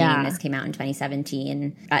 2018. Yeah. This came out in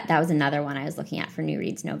 2017. That was another one I was looking at for New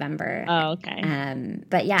Reads November. Oh, okay.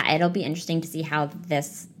 But yeah, it'll be interesting to see how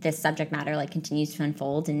this subject matter like continues to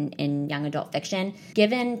unfold in young adult fiction.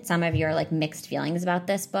 Given some of your like mixed feelings about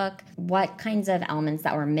this book, what kinds of elements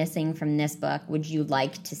that were missing from this book would you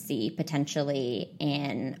like to see potentially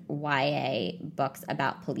in YA books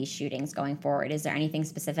about police shootings going forward? Is there anything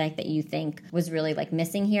specific that you think was really like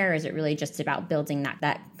missing here, or is it really just about building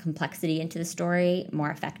that complexity into the story more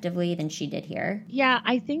effectively than she did here? Yeah,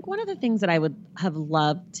 I think one of the things that I would have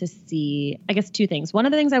loved to see, I guess two things. One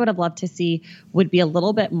of the things I would have loved to see would be a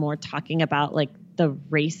little bit more talking about like the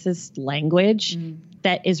racist language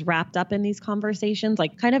that is wrapped up in these conversations,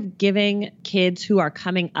 like kind of giving kids who are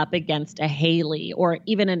coming up against a Haley or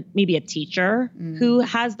even maybe a teacher who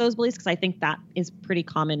has those beliefs, because I think that is pretty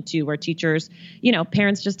common too, where teachers,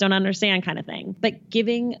 parents just don't understand kind of thing. But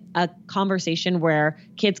giving a conversation where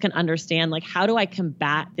kids can understand, like, how do I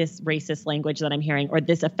combat this racist language that I'm hearing, or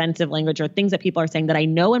this offensive language, or things that people are saying that I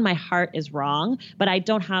know in my heart is wrong, but I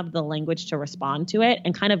don't have the language to respond to it,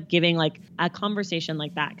 and kind of giving like a conversation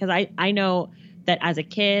like that. Because I know that as a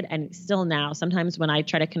kid, and still now, sometimes when I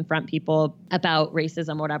try to confront people about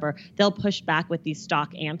racism or whatever, they'll push back with these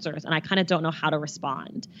stock answers, and I kind of don't know how to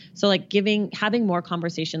respond. So like having more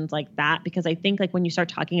conversations like that, because I think like when you start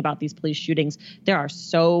talking about these police shootings, there are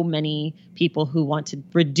so many people who want to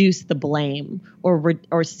reduce the blame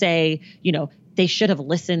or say, they should have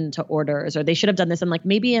listened to orders, or they should have done this. And like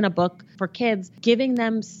maybe in a book for kids, giving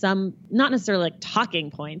them some, not necessarily like talking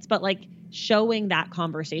points, but like showing that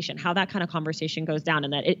conversation, how that kind of conversation goes down,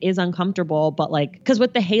 and that it is uncomfortable, but like, because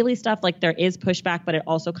with the Haley stuff, like there is pushback, but it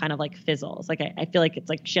also kind of like fizzles. Like I feel like it's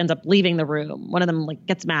like she ends up leaving the room. One of them like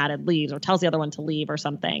gets mad and leaves, or tells the other one to leave or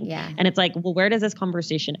something. Yeah. And it's like, well, where does this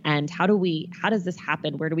conversation end? How does this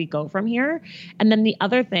happen? Where do we go from here? And then the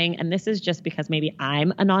other thing, and this is just because maybe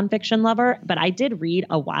I'm a nonfiction lover, but I did read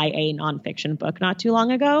a YA nonfiction book not too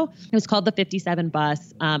long ago. It was called The 57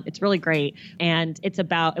 Bus. It's really great. And it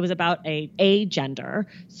was about a gender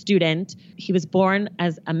student. He was born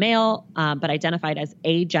as a male, but identified as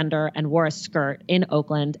agender and wore a skirt in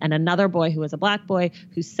Oakland, and another boy who was a black boy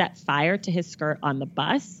who set fire to his skirt on the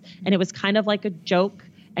bus. And it was kind of like a joke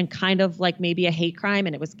and kind of like maybe a hate crime.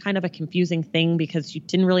 And it was kind of a confusing thing because you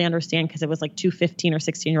didn't really understand, because it was like two 15 or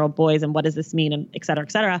 16-year-old boys, and what does this mean, and et cetera,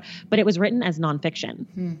 et cetera. But it was written as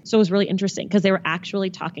nonfiction. So it was really interesting because they were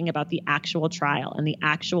actually talking about the actual trial and the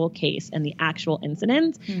actual case and the actual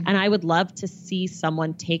incidents. And I would love to see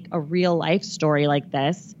someone take a real life story like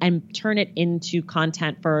this and turn it into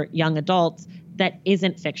content for young adults that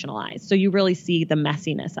isn't fictionalized. So you really see the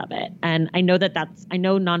messiness of it. And I know I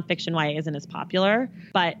know nonfiction YA isn't as popular,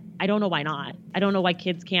 but I don't know why not. I don't know why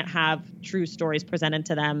kids can't have true stories presented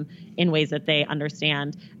to them in ways that they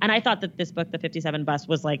understand. And I thought that this book, The 57 Bus,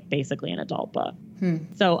 was like basically an adult book.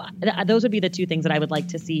 So those would be the two things that I would like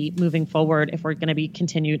to see moving forward if we're going to be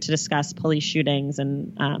continue to discuss police shootings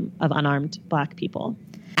and of unarmed Black people.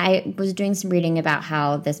 I was doing some reading about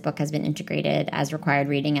how this book has been integrated as required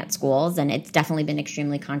reading at schools, and it's definitely been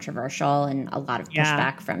extremely controversial, and a lot of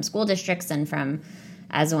pushback from school districts and from,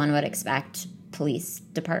 as one would expect, police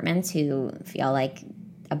departments who feel like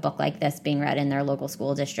a book like this being read in their local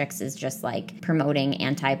school districts is just like promoting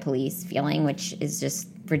anti-police feeling, which is just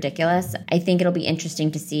ridiculous. I think it'll be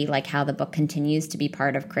interesting to see like how the book continues to be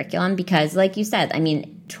part of curriculum, because like you said, I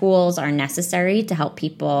mean, tools are necessary to help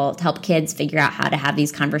kids figure out how to have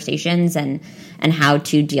these conversations and how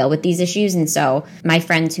to deal with these issues. And so my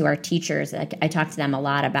friends who are teachers, I talk to them a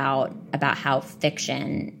lot about how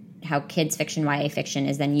kids fiction, YA fiction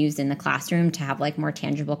is then used in the classroom to have like more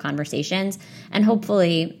tangible conversations. And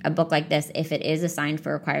hopefully a book like this, if it is assigned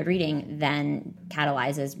for required reading, then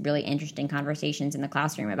catalyzes really interesting conversations in the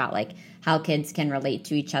classroom about like how kids can relate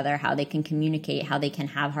to each other, how they can communicate, how they can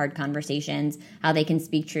have hard conversations, how they can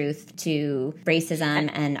speak truth to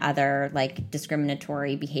racism and other like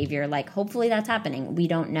discriminatory behavior. Like hopefully that's happening. We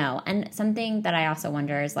don't know. And something that I also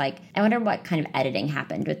wonder is like, I wonder what kind of editing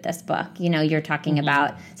happened with this book. You know, you're talking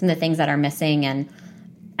about some of the things that are missing, and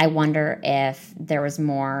I wonder if there was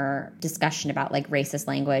more discussion about like racist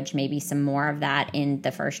language, maybe some more of that in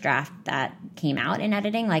the first draft that came out in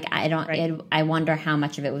editing. Like I wonder how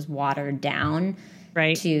much of it was watered down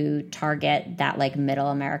to target that like middle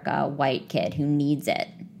America white kid who needs it.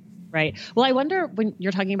 Right. Well, I wonder when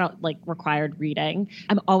you're talking about like required reading,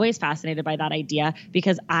 I'm always fascinated by that idea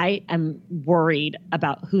because I am worried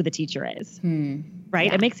about who the teacher is. Right.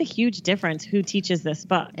 Yeah. It makes a huge difference who teaches this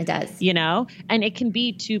book. It does. You know, and it can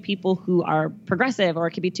be two people who are progressive, or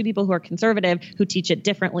it could be two people who are conservative who teach it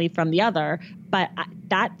differently from the other. But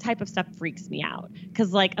that type of stuff freaks me out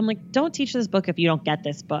because like, I'm like, don't teach this book if you don't get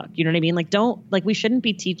this book. You know what I mean? Like, we shouldn't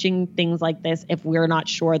be teaching things like this if we're not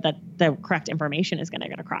sure that the correct information is going to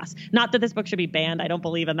get across. Not that this book should be banned. I don't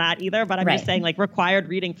believe in that either. But I'm just saying like required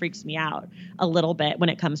reading freaks me out a little bit when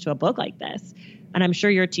it comes to a book like this. And I'm sure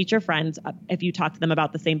your teacher friends, if you talk to them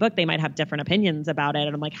about the same book, they might have different opinions about it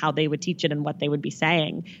and like how they would teach it and what they would be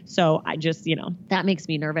saying. So I just, that makes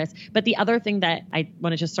me nervous. But the other thing that I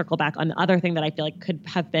want to just circle back on, the other thing that I feel like could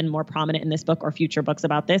have been more prominent in this book or future books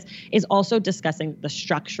about this is also discussing the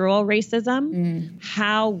structural racism,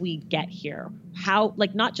 how we get here, how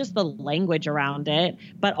like not just the language around it,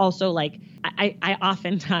 but also like I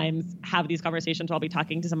oftentimes have these conversations where I'll be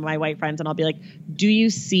talking to some of my white friends and I'll be like, do you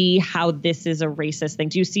see how this is a racist thing?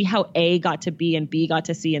 Do you see how A got to B and B got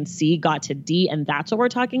to C and C got to D? And that's what we're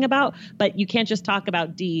talking about. But you can't just talk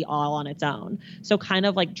about D all on its own. So kind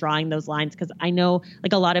of like drawing those lines, because I know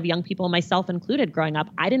like a lot of young people, myself included growing up,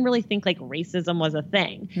 I didn't really think like racism was a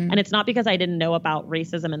thing. And it's not because I didn't know about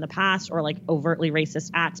racism in the past or like overtly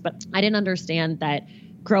racist acts, but I didn't understand that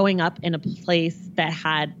growing up in a place that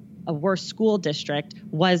had a worse school district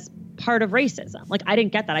was part of racism. Like I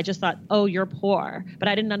didn't get that. I just thought, oh, you're poor. But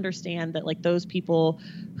I didn't understand that like those people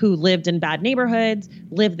who lived in bad neighborhoods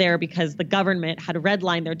lived there because the government had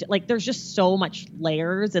redlined their, like there's just so much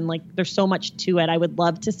layers and like there's so much to it. I would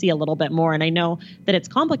love to see a little bit more. And I know that it's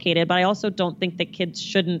complicated, but I also don't think that kids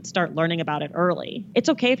shouldn't start learning about it early. It's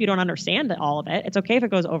okay if you don't understand all of it. It's okay if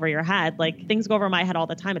it goes over your head. Like things go over my head all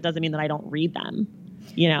the time. It doesn't mean that I don't read them.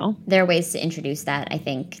 There are ways to introduce that, I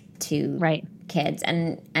think, to kids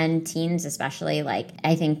and teens especially. Like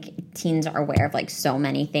I think teens are aware of like so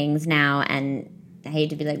many things now, and I hate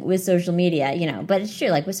to be like with social media, but it's true.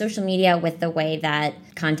 Like with social media, with the way that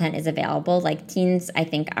content is available, like teens I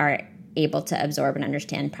think are able to absorb and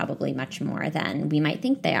understand probably much more than we might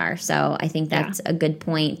think they are. So I think that's a good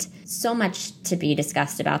point. So much to be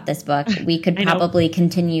discussed about this book. We could probably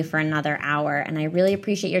continue for another hour, and I really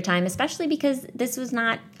appreciate your time, especially because this was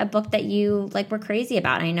not a book that you like were crazy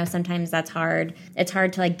about. I know sometimes that's hard. It's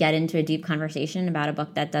hard to like get into a deep conversation about a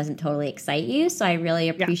book that doesn't totally excite you. So I really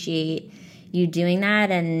appreciate you doing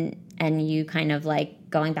that and you kind of like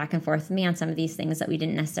going back and forth with me on some of these things that we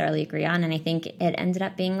didn't necessarily agree on. And I think it ended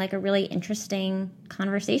up being like a really interesting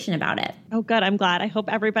conversation about it. Oh, good. I'm glad. I hope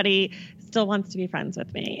everybody still wants to be friends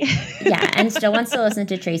with me. And still wants to listen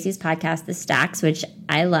to Traci's podcast, The Stacks, which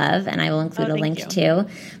I love, and I will include a link to.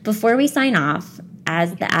 Before we sign off,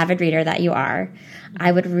 as the avid reader that you are,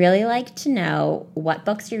 I would really like to know what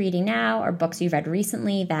books you're reading now or books you've read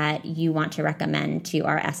recently that you want to recommend to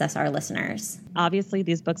our SSR listeners. Obviously,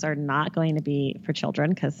 these books are not going to be for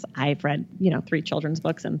children because I've read, 3 children's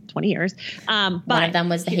books in 20 years. But one of them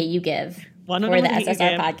was The Hate You Give for the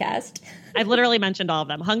SSR podcast. I've literally mentioned all of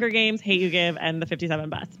them. Hunger Games, Hate You Give, and the 57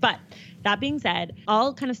 Best. But that being said,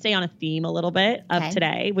 I'll kind of stay on a theme a little bit of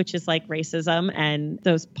today, which is like racism and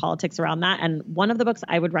those politics around that. And one of the books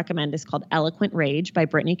I would recommend is called Eloquent Rage by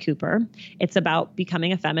Brittany Cooper. It's about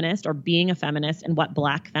becoming a feminist or being a feminist and what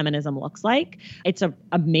Black feminism looks like. It's an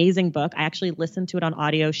amazing book. I actually listened to it on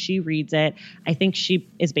audio. She reads it. I think she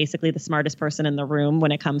is basically the smartest person in the room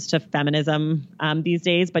when it comes to feminism these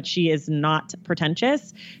days, but she is not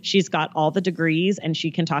pretentious. She's got all the degrees and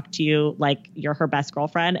she can talk to you like you're her best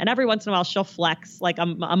girlfriend. And every once in a while she'll flex like a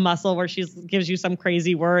muscle where she gives you some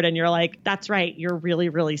crazy word and you're like, that's right, you're really,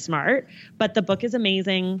 really smart. But the book is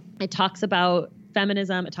amazing. It talks about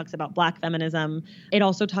feminism. It talks about Black feminism. It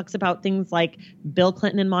also talks about things like Bill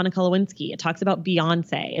Clinton and Monica Lewinsky. It talks about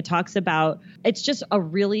Beyonce. It's just a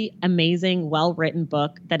really amazing, well-written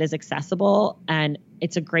book that is accessible, and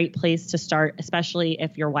it's a great place to start, especially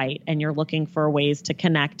if you're white and you're looking for ways to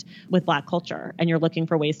connect with Black culture and you're looking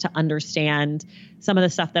for ways to understand some of the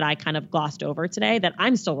stuff that I kind of glossed over today that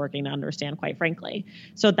I'm still working to understand, quite frankly.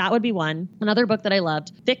 So that would be one. Another book that I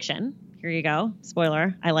loved, fiction. Here you go.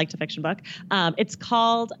 Spoiler. I liked a fiction book. It's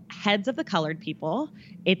called Heads of the Colored People.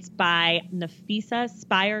 It's by Nafisa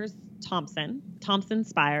Spires Thompson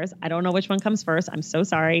Spires. I don't know which one comes first. I'm so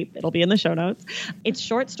sorry. It'll be in the show notes. It's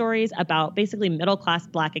short stories about basically middle-class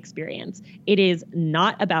Black experience. It is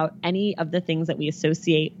not about any of the things that we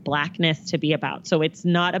associate Blackness to be about. So it's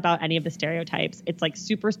not about any of the stereotypes. It's like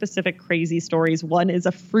super specific, crazy stories. One is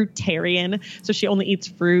a fruitarian, so she only eats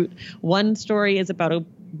fruit. One story is about a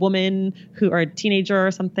woman or a teenager or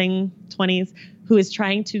something, 20s, who is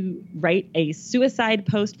trying to write a suicide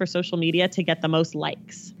post for social media to get the most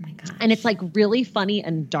likes. Oh my gosh. And it's like really funny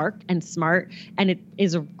and dark and smart. And it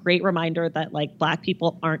is a great reminder that like Black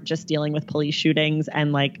people aren't just dealing with police shootings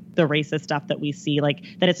and like the racist stuff that we see,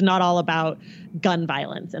 like that it's not all about gun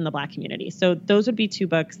violence in the Black community. So those would be two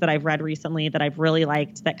books that I've read recently that I've really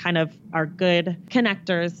liked that kind of are good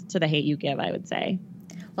connectors to The Hate U Give, I would say.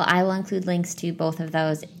 Well, I will include links to both of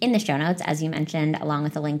those in the show notes, as you mentioned, along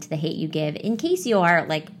with a link to The Hate U Give, in case you are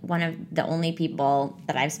like one of the only people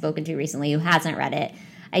that I've spoken to recently who hasn't read it.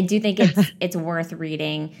 I do think it's worth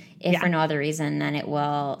reading, if for no other reason than it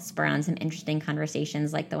will spur on some interesting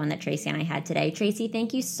conversations like the one that Traci and I had today. Traci,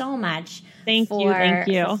 thank you so much for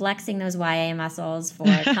flexing those YA muscles, for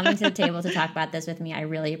coming to the table to talk about this with me. I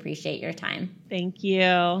really appreciate your time. Thank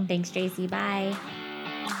you. Thanks, Traci. Bye.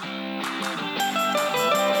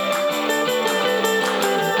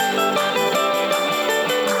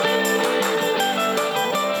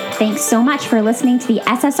 Thanks so much for listening to the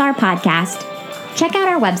SSR Podcast. Check out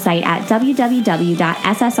our website at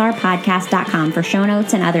www.ssrpodcast.com for show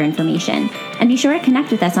notes and other information. And be sure to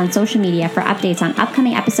connect with us on social media for updates on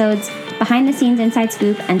upcoming episodes, behind-the-scenes inside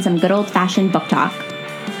scoop, and some good old-fashioned book talk.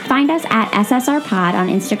 Find us at SSR Pod on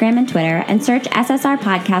Instagram and Twitter, and search SSR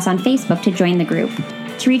Podcast on Facebook to join the group.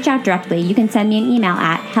 To reach out directly, you can send me an email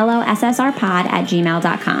at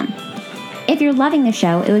hellossrpod@gmail.com. If you're loving the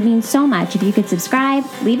show, it would mean so much if you could subscribe,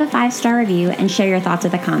 leave a 5-star review, and share your thoughts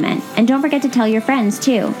with a comment. And don't forget to tell your friends,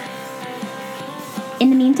 too. In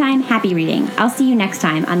the meantime, happy reading. I'll see you next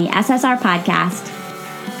time on the SSR Podcast.